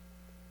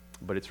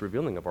 But it's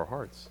revealing of our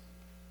hearts.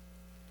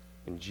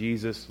 And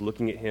Jesus,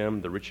 looking at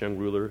him, the rich young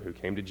ruler who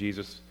came to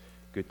Jesus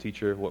Good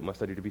teacher, what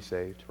must I do to be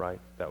saved, right?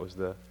 That was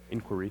the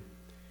inquiry.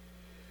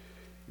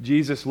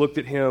 Jesus looked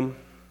at him,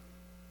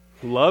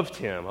 loved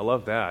him, I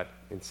love that,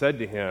 and said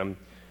to him,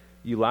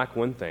 you lack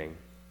one thing.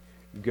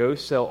 Go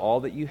sell all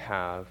that you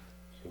have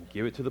and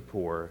give it to the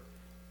poor,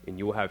 and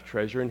you will have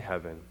treasure in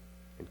heaven,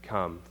 and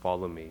come,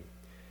 follow me.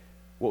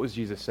 What was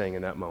Jesus saying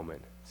in that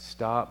moment?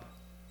 Stop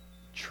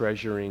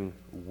treasuring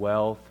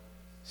wealth.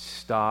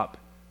 Stop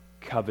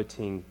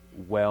coveting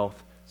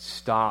wealth.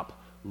 Stop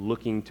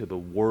looking to the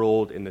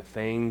world and the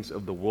things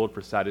of the world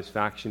for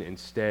satisfaction.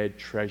 Instead,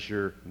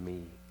 treasure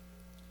me.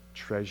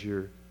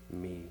 Treasure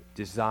me.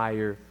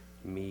 Desire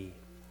me.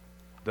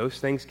 Those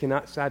things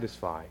cannot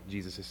satisfy,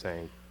 Jesus is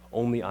saying.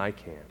 Only I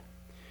can.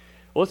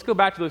 Well, let's go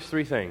back to those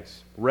three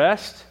things.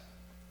 Rest,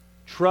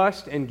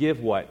 trust, and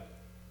give what?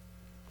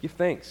 Give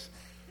thanks.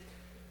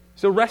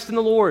 So rest in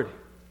the Lord.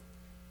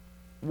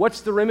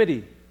 What's the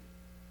remedy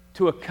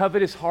to a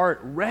covetous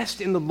heart?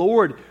 Rest in the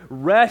Lord.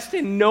 Rest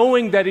in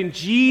knowing that in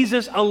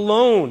Jesus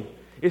alone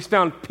is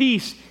found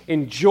peace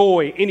and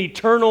joy and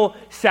eternal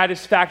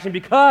satisfaction,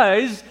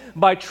 because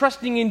by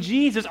trusting in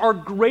Jesus, our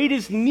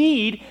greatest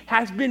need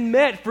has been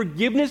met: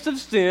 forgiveness of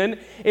sin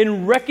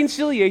and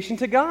reconciliation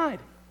to God.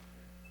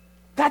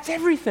 That's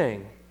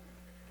everything.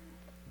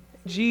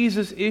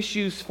 Jesus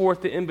issues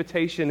forth the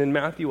invitation in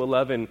Matthew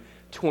 11,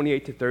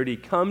 28 to 30.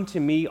 Come to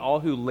me, all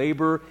who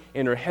labor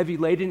and are heavy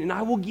laden, and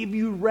I will give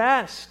you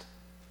rest.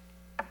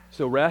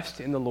 So rest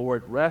in the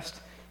Lord.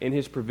 Rest in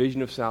his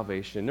provision of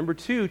salvation. Number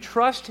two,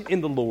 trust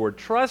in the Lord.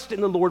 Trust in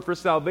the Lord for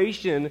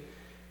salvation.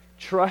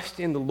 Trust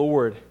in the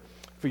Lord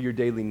for your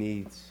daily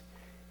needs.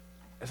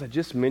 As I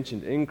just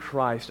mentioned, in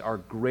Christ, our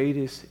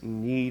greatest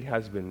need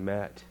has been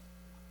met.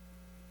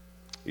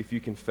 If you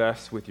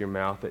confess with your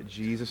mouth that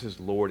Jesus is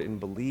Lord and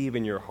believe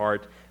in your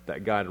heart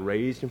that God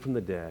raised him from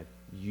the dead,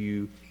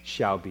 you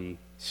shall be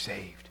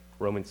saved.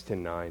 Romans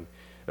 10:9.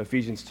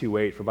 Ephesians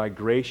 2:8. For by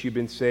grace you've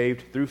been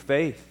saved through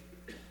faith.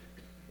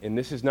 And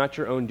this is not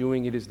your own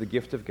doing, it is the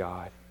gift of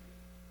God.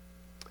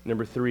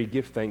 Number three,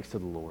 give thanks to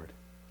the Lord.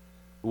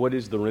 What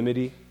is the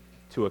remedy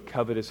to a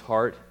covetous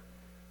heart?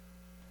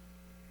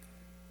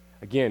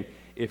 Again,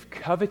 if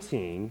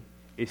coveting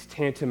is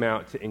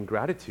tantamount to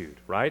ingratitude,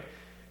 right?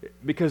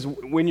 Because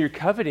when you're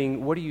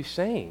coveting, what are you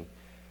saying?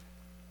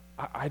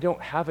 I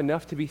don't have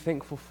enough to be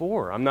thankful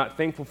for. I'm not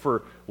thankful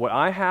for what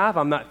I have.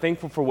 I'm not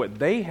thankful for what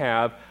they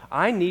have.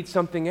 I need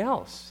something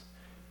else.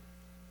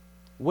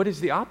 What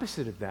is the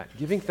opposite of that?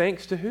 Giving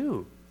thanks to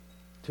who?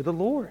 To the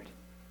Lord.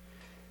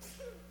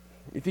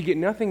 If you get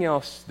nothing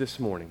else this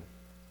morning,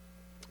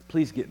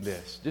 please get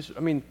this.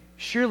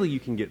 Surely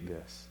you can get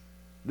this.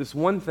 This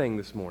one thing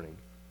this morning.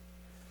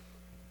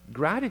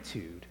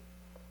 Gratitude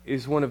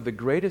is one of the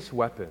greatest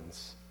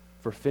weapons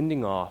for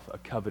fending off a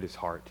covetous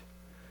heart.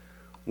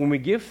 When we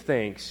give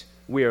thanks,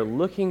 we are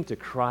looking to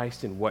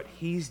Christ and what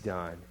he's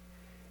done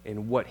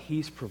and what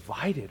he's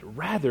provided,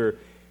 rather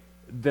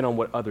than on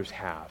what others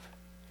have.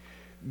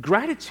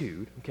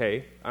 Gratitude,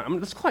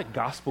 let's call it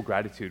gospel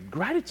gratitude.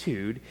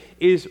 Gratitude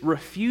is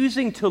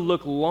refusing to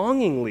look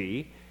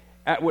longingly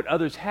at what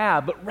others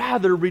have, but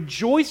rather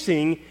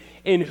rejoicing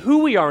in who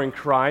we are in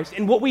Christ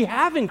and what we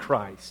have in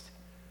Christ.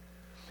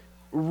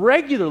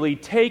 Regularly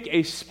take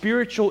a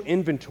spiritual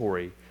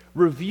inventory,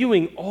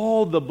 reviewing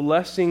all the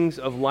blessings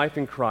of life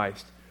in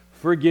Christ: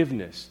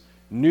 forgiveness,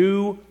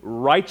 new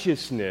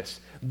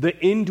righteousness, the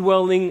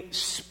indwelling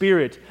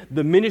Spirit,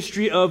 the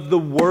ministry of the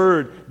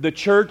Word, the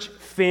church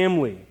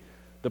family,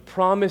 the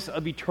promise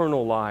of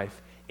eternal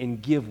life,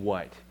 and give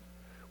what?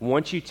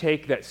 Once you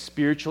take that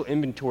spiritual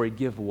inventory,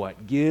 give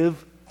what?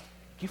 Give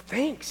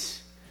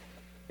thanks.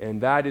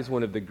 And that is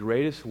one of the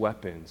greatest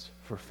weapons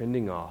for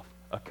fending off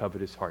a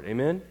covetous heart.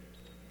 Amen?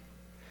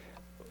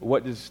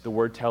 What does the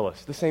Word tell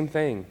us? The same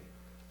thing.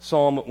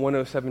 Psalm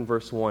 107,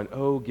 verse 1.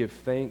 Oh, give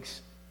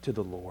thanks to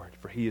the Lord,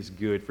 for he is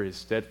good, for his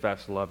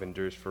steadfast love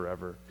endures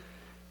forever.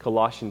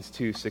 Colossians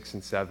 2, 6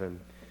 and 7.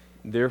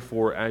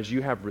 Therefore, as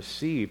you have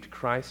received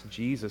Christ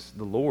Jesus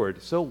the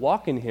Lord, so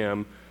walk in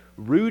him,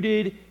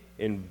 rooted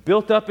and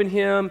built up in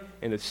him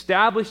and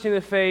established in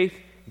the faith,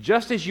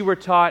 just as you were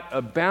taught,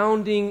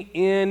 abounding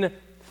in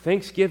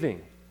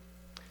thanksgiving.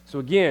 So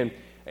again,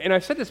 and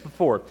I've said this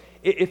before,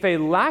 if a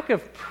lack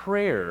of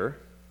prayer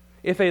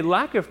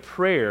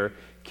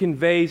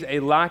conveys a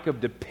lack of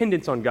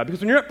dependence on God.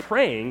 Because when you're not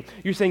praying,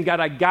 you're saying, God,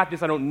 I got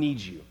this, I don't need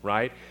you,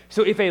 right?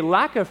 So if a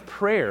lack of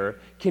prayer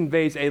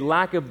conveys a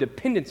lack of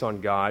dependence on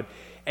God,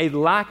 a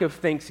lack of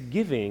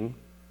thanksgiving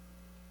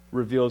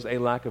reveals a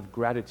lack of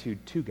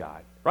gratitude to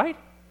God, right?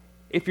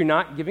 If you're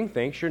not giving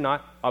thanks, you're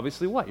not,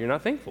 obviously what? You're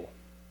not thankful.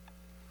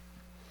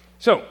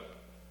 So,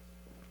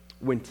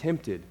 when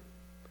tempted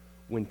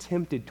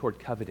toward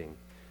coveting,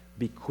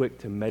 be quick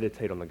to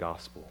meditate on the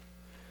gospel.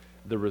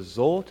 The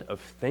result of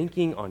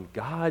thinking on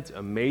God's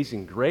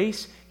amazing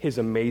grace, his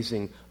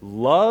amazing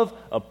love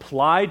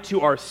applied to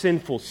our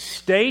sinful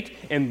state,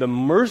 and the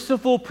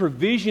merciful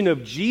provision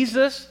of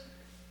Jesus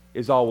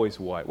is always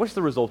what? What's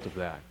the result of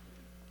that?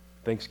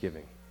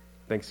 Thanksgiving.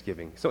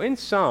 So in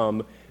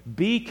sum,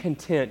 be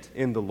content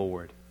in the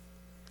Lord.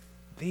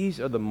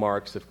 These are the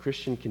marks of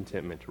Christian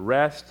contentment: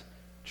 rest,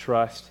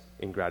 trust,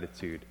 and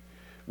gratitude.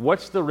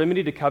 What's the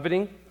remedy to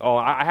coveting? Oh,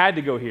 I had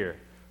to go here.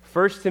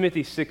 1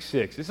 Timothy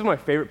 6:6. This is one of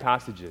my favorite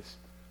passages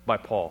by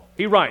Paul.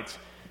 He writes,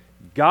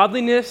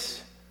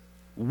 "Godliness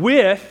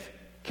with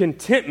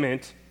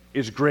contentment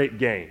is great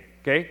gain."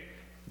 Okay?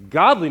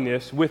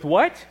 Godliness with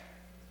what?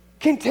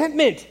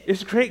 Contentment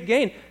is great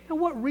gain. Now,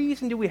 what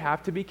reason do we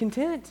have to be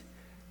content?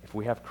 If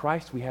we have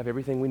Christ, we have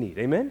everything we need.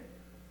 Amen?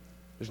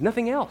 There's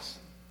nothing else.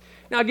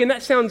 Now, again,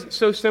 that sounds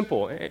so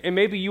simple, and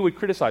maybe you would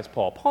criticize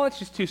Paul. Paul, it's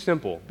just too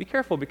simple. Be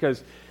careful,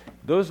 because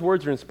those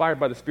words are inspired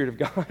by the Spirit of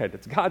God.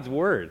 It's God's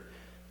word.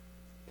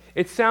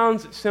 It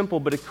sounds simple,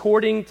 but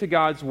according to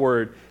God's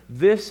word,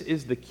 this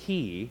is the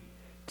key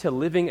to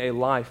living a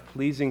life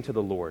pleasing to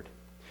the Lord.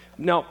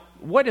 Now,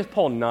 what does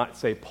Paul not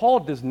say? Paul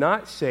does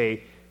not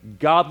say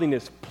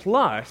godliness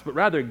plus, but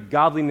rather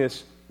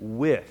godliness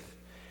with.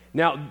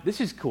 Now, this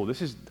is cool.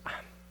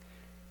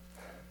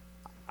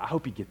 I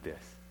hope you get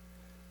this.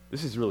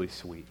 This is really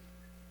sweet.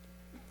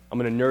 I'm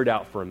going to nerd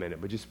out for a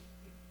minute, but just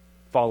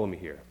follow me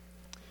here.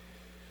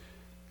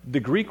 The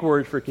Greek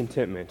word for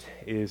contentment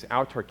is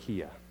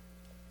autarkia.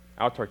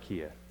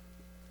 Autarkia.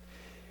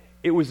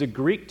 It was a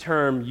Greek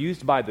term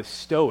used by the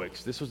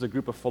Stoics. This was a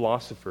group of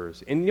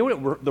philosophers. And you know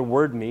what the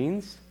word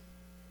means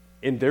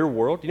in their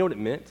world? You know what it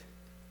meant?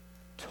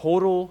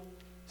 Total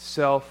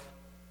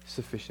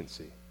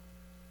self-sufficiency.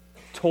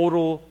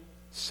 Total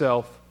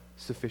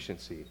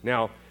self-sufficiency.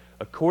 Now,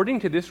 according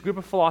to this group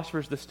of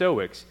philosophers, the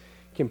Stoics,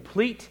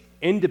 complete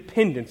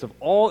independence of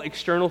all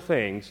external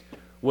things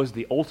was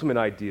the ultimate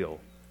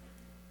ideal.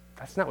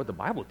 That's not what the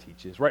Bible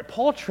teaches, right?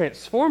 Paul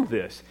transformed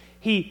this.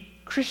 He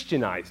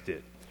Christianized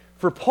it.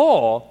 For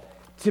Paul,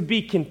 to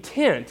be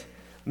content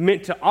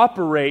meant to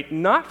operate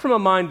not from a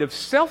mind of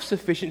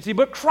self-sufficiency,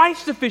 but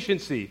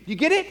Christ-sufficiency. You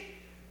get it?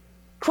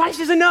 Christ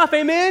is enough,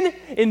 amen?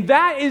 And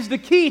that is the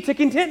key to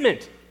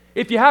contentment.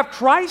 If you have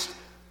Christ,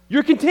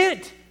 you're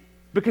content,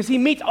 because he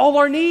meets all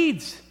our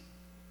needs.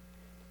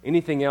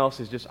 Anything else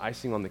is just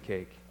icing on the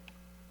cake.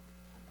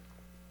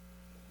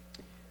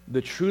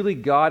 The truly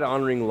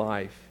God-honoring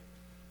life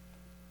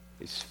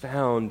is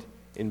found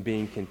in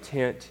being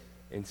content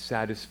and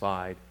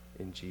satisfied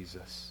in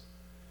Jesus.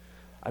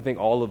 I think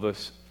all of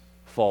us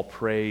fall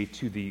prey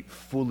to the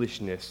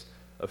foolishness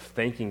of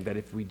thinking that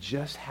if we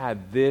just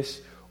had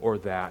this or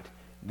that,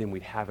 then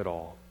we'd have it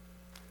all.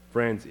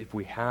 Friends, if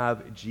we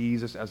have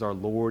Jesus as our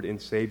Lord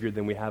and Savior,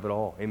 then we have it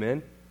all.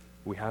 Amen?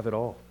 We have it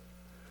all.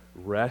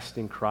 Rest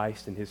in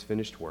Christ and his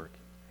finished work,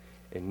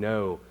 and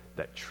know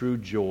that true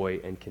joy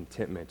and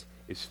contentment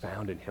is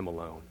found in him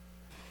alone.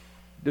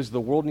 Does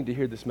the world need to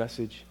hear this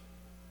message?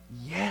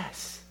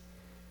 Yes.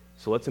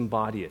 So let's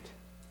embody it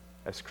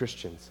as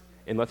Christians,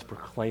 and let's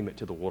proclaim it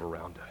to the world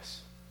around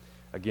us.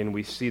 Again,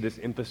 we see this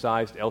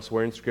emphasized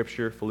elsewhere in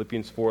Scripture.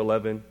 Philippians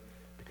 4:11.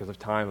 Because of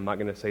time, I'm not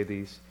going to say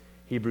these.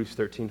 Hebrews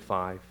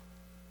 13:5.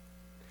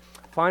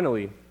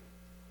 Finally,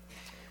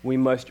 we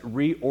must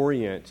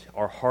reorient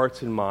our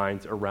hearts and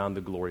minds around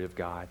the glory of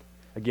God.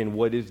 Again,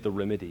 what is the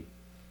remedy?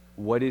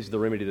 What is the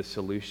remedy, the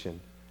solution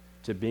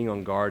to being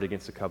on guard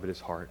against a covetous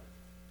heart?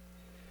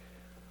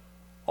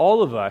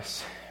 All of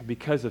us,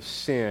 because of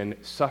sin,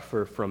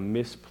 suffer from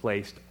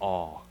misplaced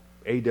awe.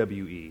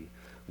 A-W-E.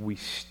 We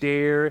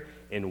stare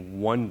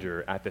and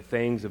wonder at the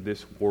things of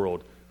this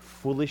world,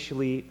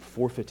 foolishly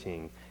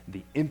forfeiting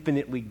the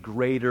infinitely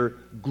greater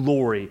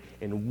glory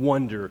and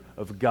wonder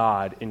of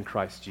God in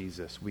Christ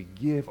Jesus. We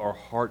give our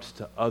hearts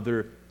to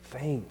other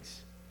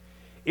things.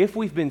 If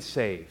we've been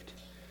saved,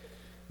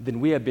 then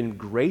we have been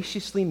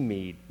graciously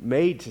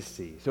made to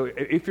see. So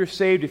if you're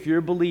saved, if you're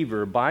a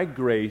believer, by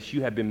grace,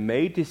 you have been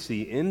made to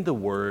see in the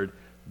Word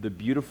the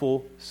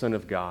beautiful Son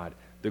of God,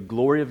 the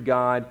glory of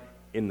God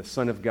in the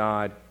Son of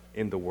God,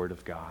 in the Word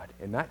of God.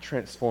 And that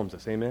transforms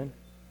us, amen?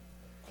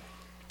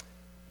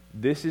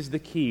 This is the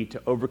key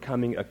to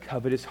overcoming a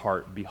covetous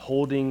heart,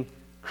 beholding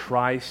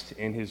Christ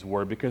and his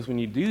Word. Because when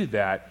you do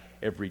that,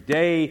 every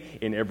day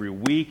and every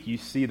week, you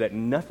see that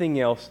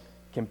nothing else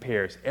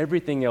compares.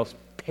 Everything else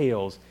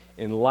pales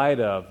in light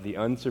of the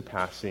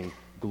unsurpassing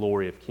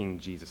glory of King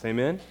Jesus.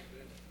 Amen?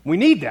 We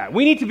need that.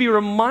 We need to be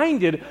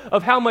reminded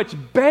of how much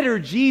better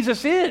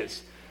Jesus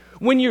is.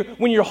 When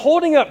you're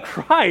holding up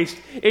Christ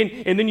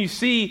and then you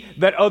see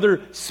that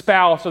other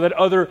spouse or that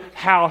other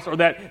house or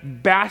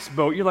that bass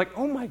boat, you're like,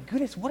 oh my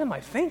goodness, what am I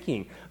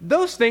thinking?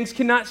 Those things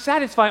cannot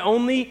satisfy,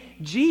 only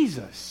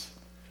Jesus.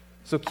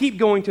 So keep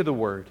going to the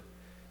Word.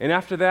 And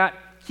after that,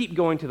 keep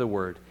going to the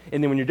Word.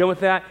 And then when you're done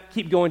with that,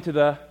 keep going to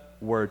the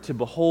Word to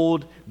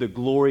behold the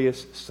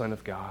glorious Son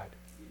of God.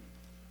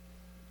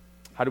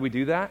 How do we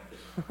do that?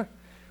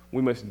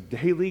 We must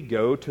daily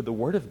go to the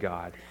Word of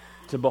God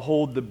to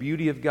behold the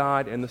beauty of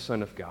God and the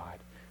Son of God.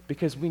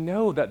 Because we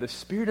know that the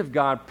Spirit of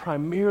God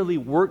primarily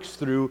works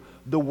through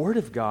the Word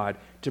of God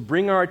to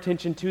bring our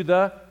attention to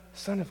the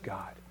Son of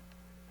God.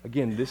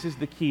 Again, this is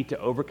the key to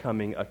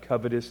overcoming a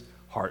covetous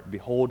heart.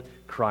 Behold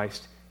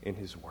Christ in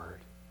his Word.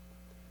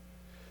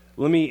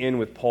 Let me end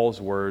with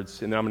Paul's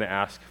words, and then I'm going to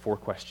ask 4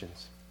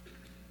 questions.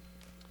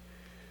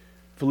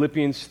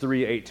 Philippians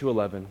 3,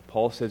 8-11,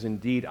 Paul says,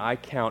 indeed, I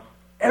count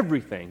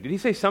everything. Did he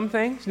say some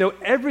things? No,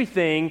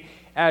 everything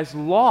as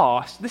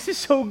lost. This is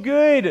so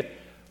good.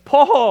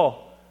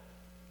 Paul,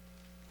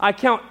 I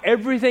count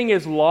everything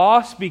as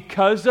lost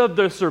because of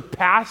the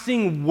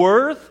surpassing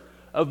worth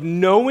of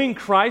knowing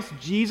Christ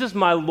Jesus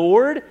my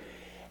Lord.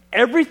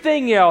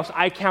 Everything else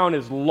I count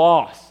as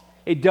lost.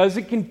 It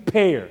doesn't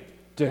compare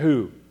to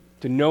who?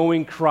 To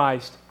knowing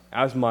Christ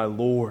as my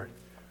Lord.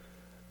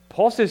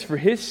 Paul says, for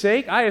his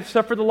sake, I have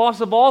suffered the loss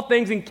of all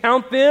things and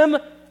count them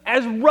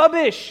as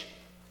rubbish.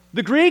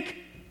 The Greek,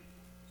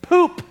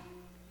 poop.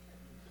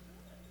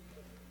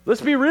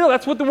 Let's be real,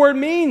 that's what the word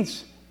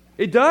means.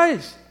 It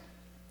does.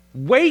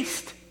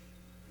 Waste.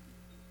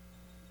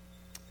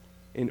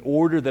 In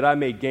order that I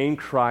may gain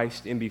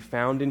Christ and be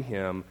found in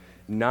him,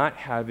 not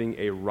having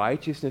a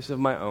righteousness of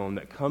my own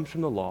that comes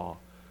from the law,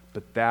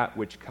 but that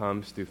which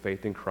comes through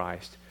faith in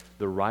Christ,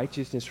 the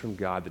righteousness from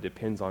God that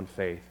depends on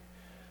faith.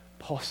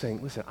 Paul's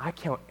saying, listen, I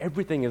count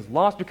everything as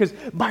lost because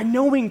by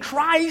knowing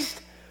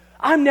Christ,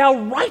 I'm now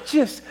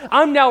righteous.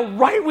 I'm now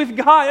right with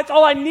God. That's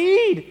all I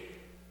need.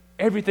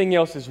 Everything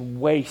else is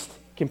waste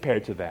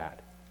compared to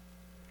that.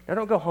 Now,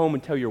 don't go home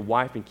and tell your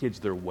wife and kids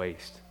they're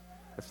waste.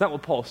 That's not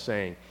what Paul's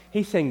saying.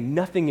 He's saying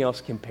nothing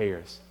else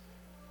compares.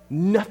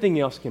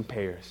 Nothing else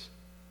compares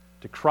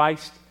to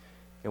Christ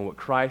and what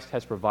Christ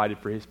has provided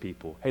for his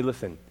people. Hey,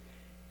 listen,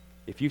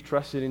 if you've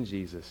trusted in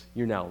Jesus,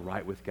 you're now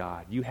right with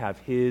God. You have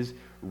his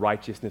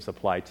righteousness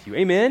applied to you.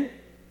 Amen?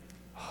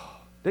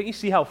 Don't you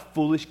see how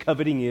foolish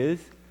coveting is?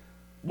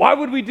 Why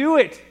would we do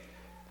it?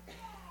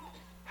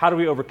 How do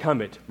we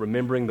overcome it?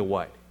 Remembering the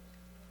what?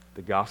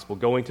 The gospel.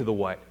 Going to the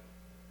what?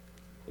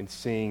 And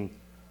seeing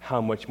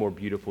how much more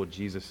beautiful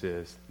Jesus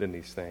is than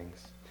these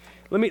things.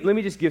 Let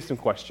me just give some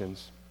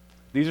questions.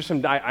 These are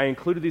some, I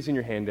included these in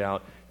your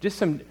handout. Just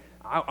some,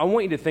 I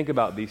want you to think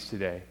about these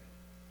today.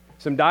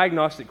 Some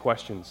diagnostic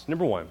questions.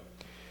 Number one,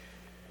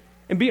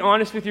 and be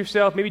honest with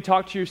yourself, maybe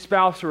talk to your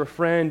spouse or a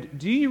friend.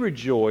 Do you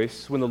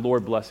rejoice when the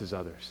Lord blesses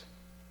others?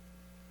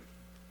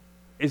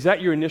 Is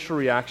that your initial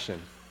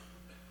reaction?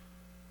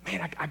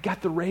 Man, I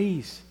got the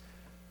raise.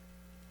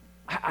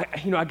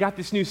 I got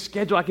this new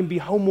schedule. I can be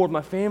home more with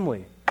my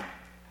family.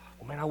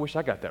 Oh, man, I wish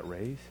I got that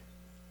raise.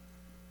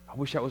 I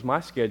wish that was my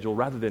schedule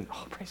rather than,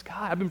 oh, praise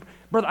God.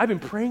 I've been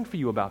praying for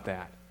you about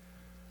that.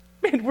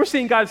 Man, we're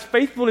seeing God's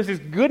faithfulness, his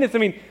goodness. I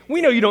mean, we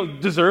know you don't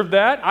deserve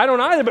that. I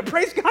don't either, but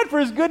praise God for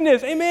his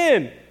goodness.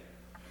 Amen.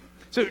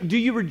 So do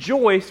you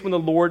rejoice when the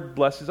Lord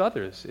blesses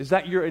others? Is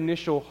that your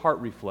initial heart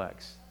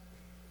reflex?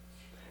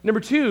 Number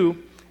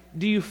two,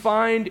 do you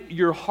find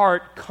your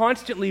heart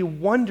constantly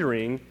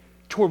wondering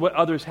toward what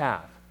others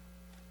have?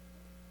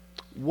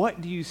 What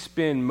do you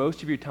spend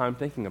most of your time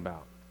thinking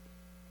about?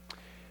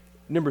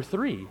 Number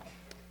three,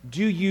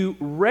 do you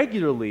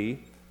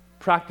regularly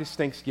practice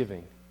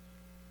thanksgiving?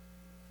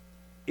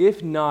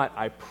 If not,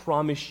 I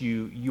promise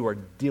you, you are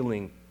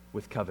dealing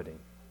with coveting.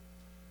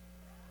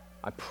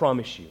 I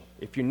promise you.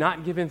 If you're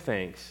not giving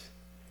thanks,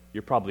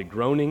 you're probably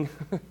groaning.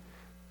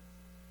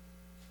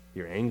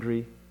 You're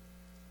angry.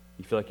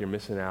 You feel like you're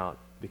missing out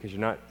because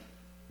you're not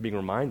being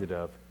reminded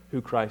of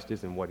who Christ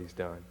is and what he's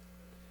done.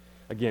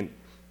 Again,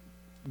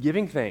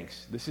 giving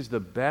thanks, this is the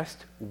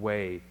best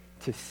way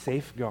to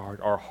safeguard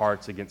our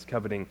hearts against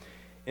coveting.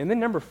 And then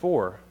number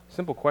four,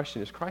 simple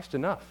question, is Christ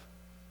enough?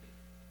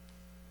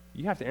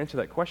 You have to answer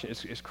that question.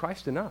 Is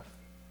Christ enough?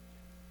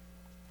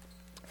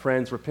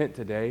 Friends, repent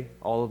today.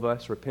 All of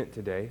us, repent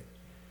today.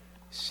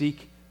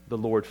 Seek the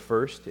Lord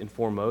first and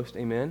foremost.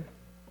 Amen?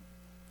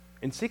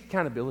 And seek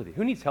accountability.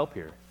 Who needs help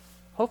here?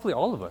 Hopefully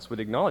all of us would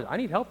acknowledge, I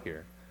need help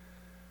here.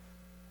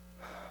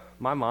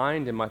 My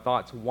mind and my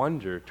thoughts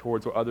wander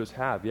towards what others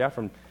have. Yeah,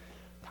 from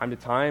time to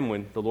time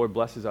when the Lord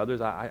blesses others,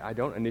 I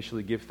don't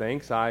initially give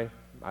thanks. I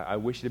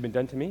wish it had been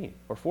done to me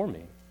or for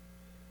me.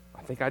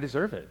 I think I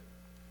deserve it.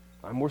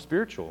 I'm more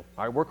spiritual.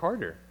 I work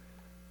harder.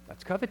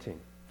 That's coveting.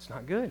 It's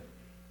not good.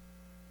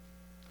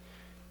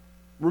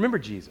 Remember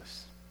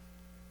Jesus.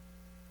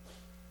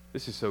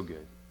 This is so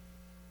good.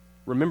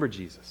 Remember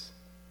Jesus.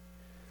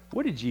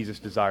 What did Jesus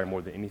desire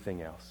more than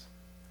anything else?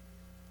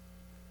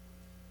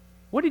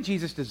 What did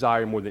Jesus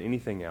desire more than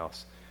anything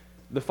else?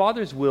 The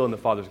Father's will and the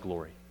Father's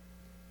glory.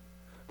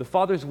 The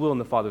Father's will and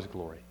the Father's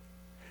glory.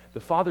 The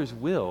Father's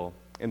will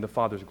and the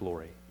Father's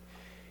glory.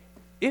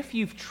 If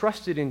you've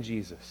trusted in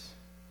Jesus,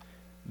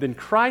 then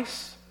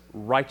Christ's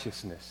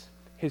righteousness,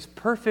 his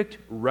perfect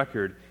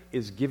record,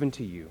 is given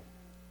to you.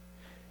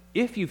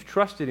 If you've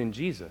trusted in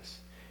Jesus,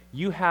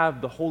 you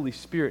have the Holy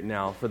Spirit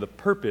now for the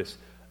purpose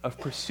of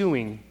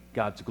pursuing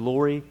God's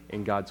glory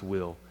and God's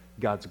will.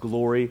 God's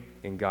glory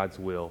and God's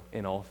will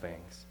in all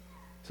things.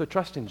 So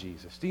trust in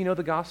Jesus. Do you know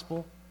the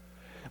gospel?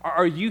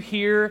 Are you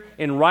here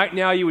and right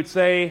now you would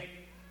say,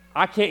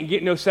 I can't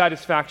get no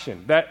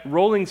satisfaction. That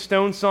Rolling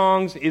Stone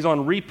songs is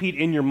on repeat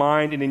in your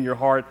mind and in your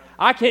heart.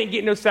 I can't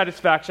get no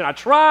satisfaction. I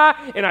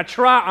try and I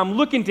try. I'm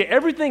looking to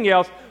everything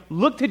else.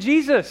 Look to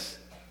Jesus.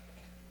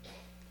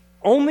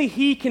 Only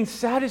he can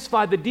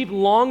satisfy the deep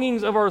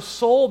longings of our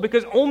soul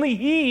because only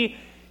he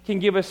can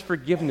give us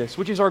forgiveness,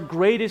 which is our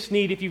greatest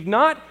need. If you've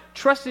not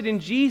trusted in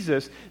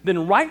Jesus,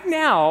 then right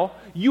now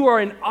you are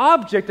an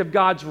object of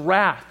God's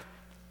wrath.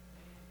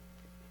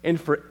 And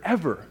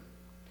forever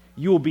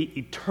you will be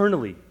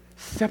eternally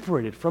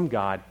separated from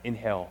God in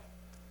hell.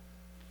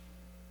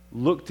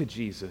 Look to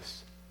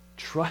Jesus.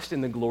 Trust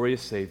in the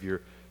glorious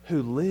Savior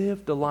who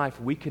lived the life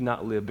we could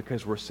not live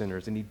because we're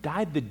sinners. And he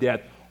died the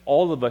death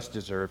all of us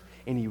deserve.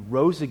 And he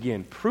rose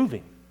again,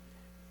 proving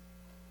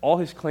all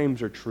his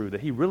claims are true,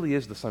 that he really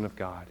is the Son of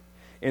God.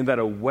 And that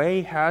a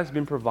way has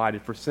been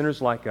provided for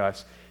sinners like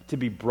us to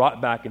be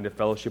brought back into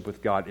fellowship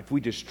with God if we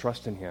just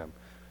trust in him.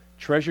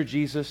 Treasure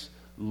Jesus,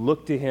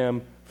 look to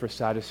him for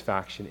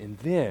satisfaction. And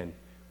then,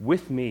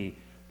 with me,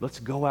 let's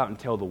go out and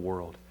tell the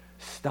world.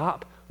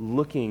 Stop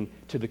looking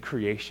to the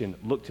creation.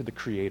 Look to the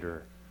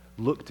Creator.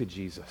 Look to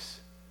Jesus.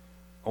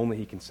 Only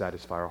he can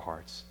satisfy our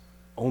hearts.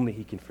 Only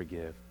he can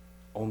forgive.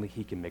 Only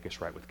he can make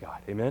us right with God.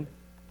 Amen?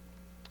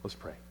 Let's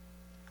pray.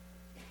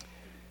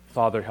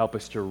 Father, help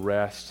us to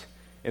rest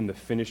in the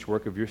finished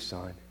work of your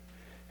Son.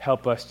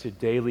 Help us to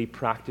daily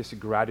practice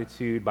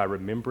gratitude by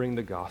remembering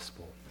the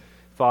gospel.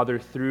 Father,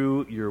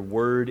 through your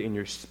word and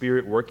your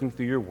Spirit working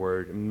through your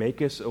word,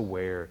 make us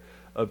aware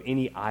of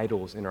any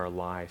idols in our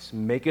lives.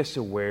 Make us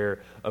aware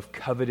of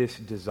covetous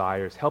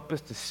desires. Help us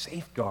to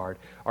safeguard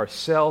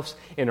ourselves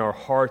and our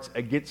hearts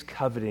against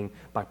coveting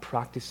by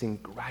practicing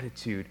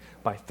gratitude,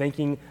 by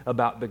thinking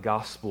about the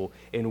gospel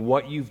and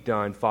what you've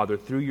done, Father,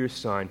 through your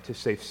Son to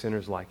save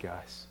sinners like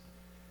us.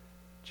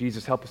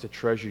 Jesus, help us to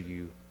treasure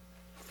you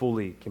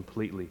fully,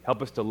 completely.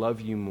 Help us to love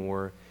you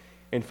more.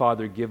 And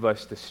Father, give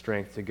us the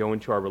strength to go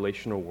into our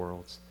relational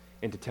worlds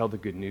and to tell the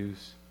good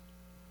news,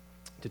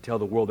 to tell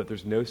the world that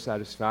there's no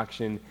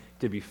satisfaction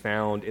to be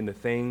found in the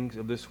things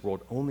of this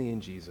world, only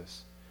in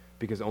Jesus,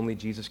 because only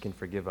Jesus can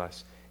forgive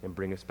us and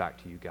bring us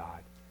back to you, God.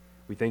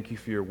 We thank you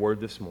for your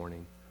word this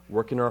morning.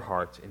 Work in our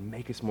hearts and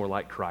make us more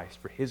like Christ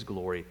for his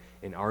glory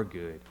and our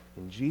good.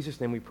 In Jesus'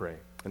 name we pray.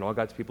 And all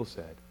God's people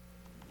said,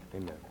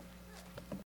 amen.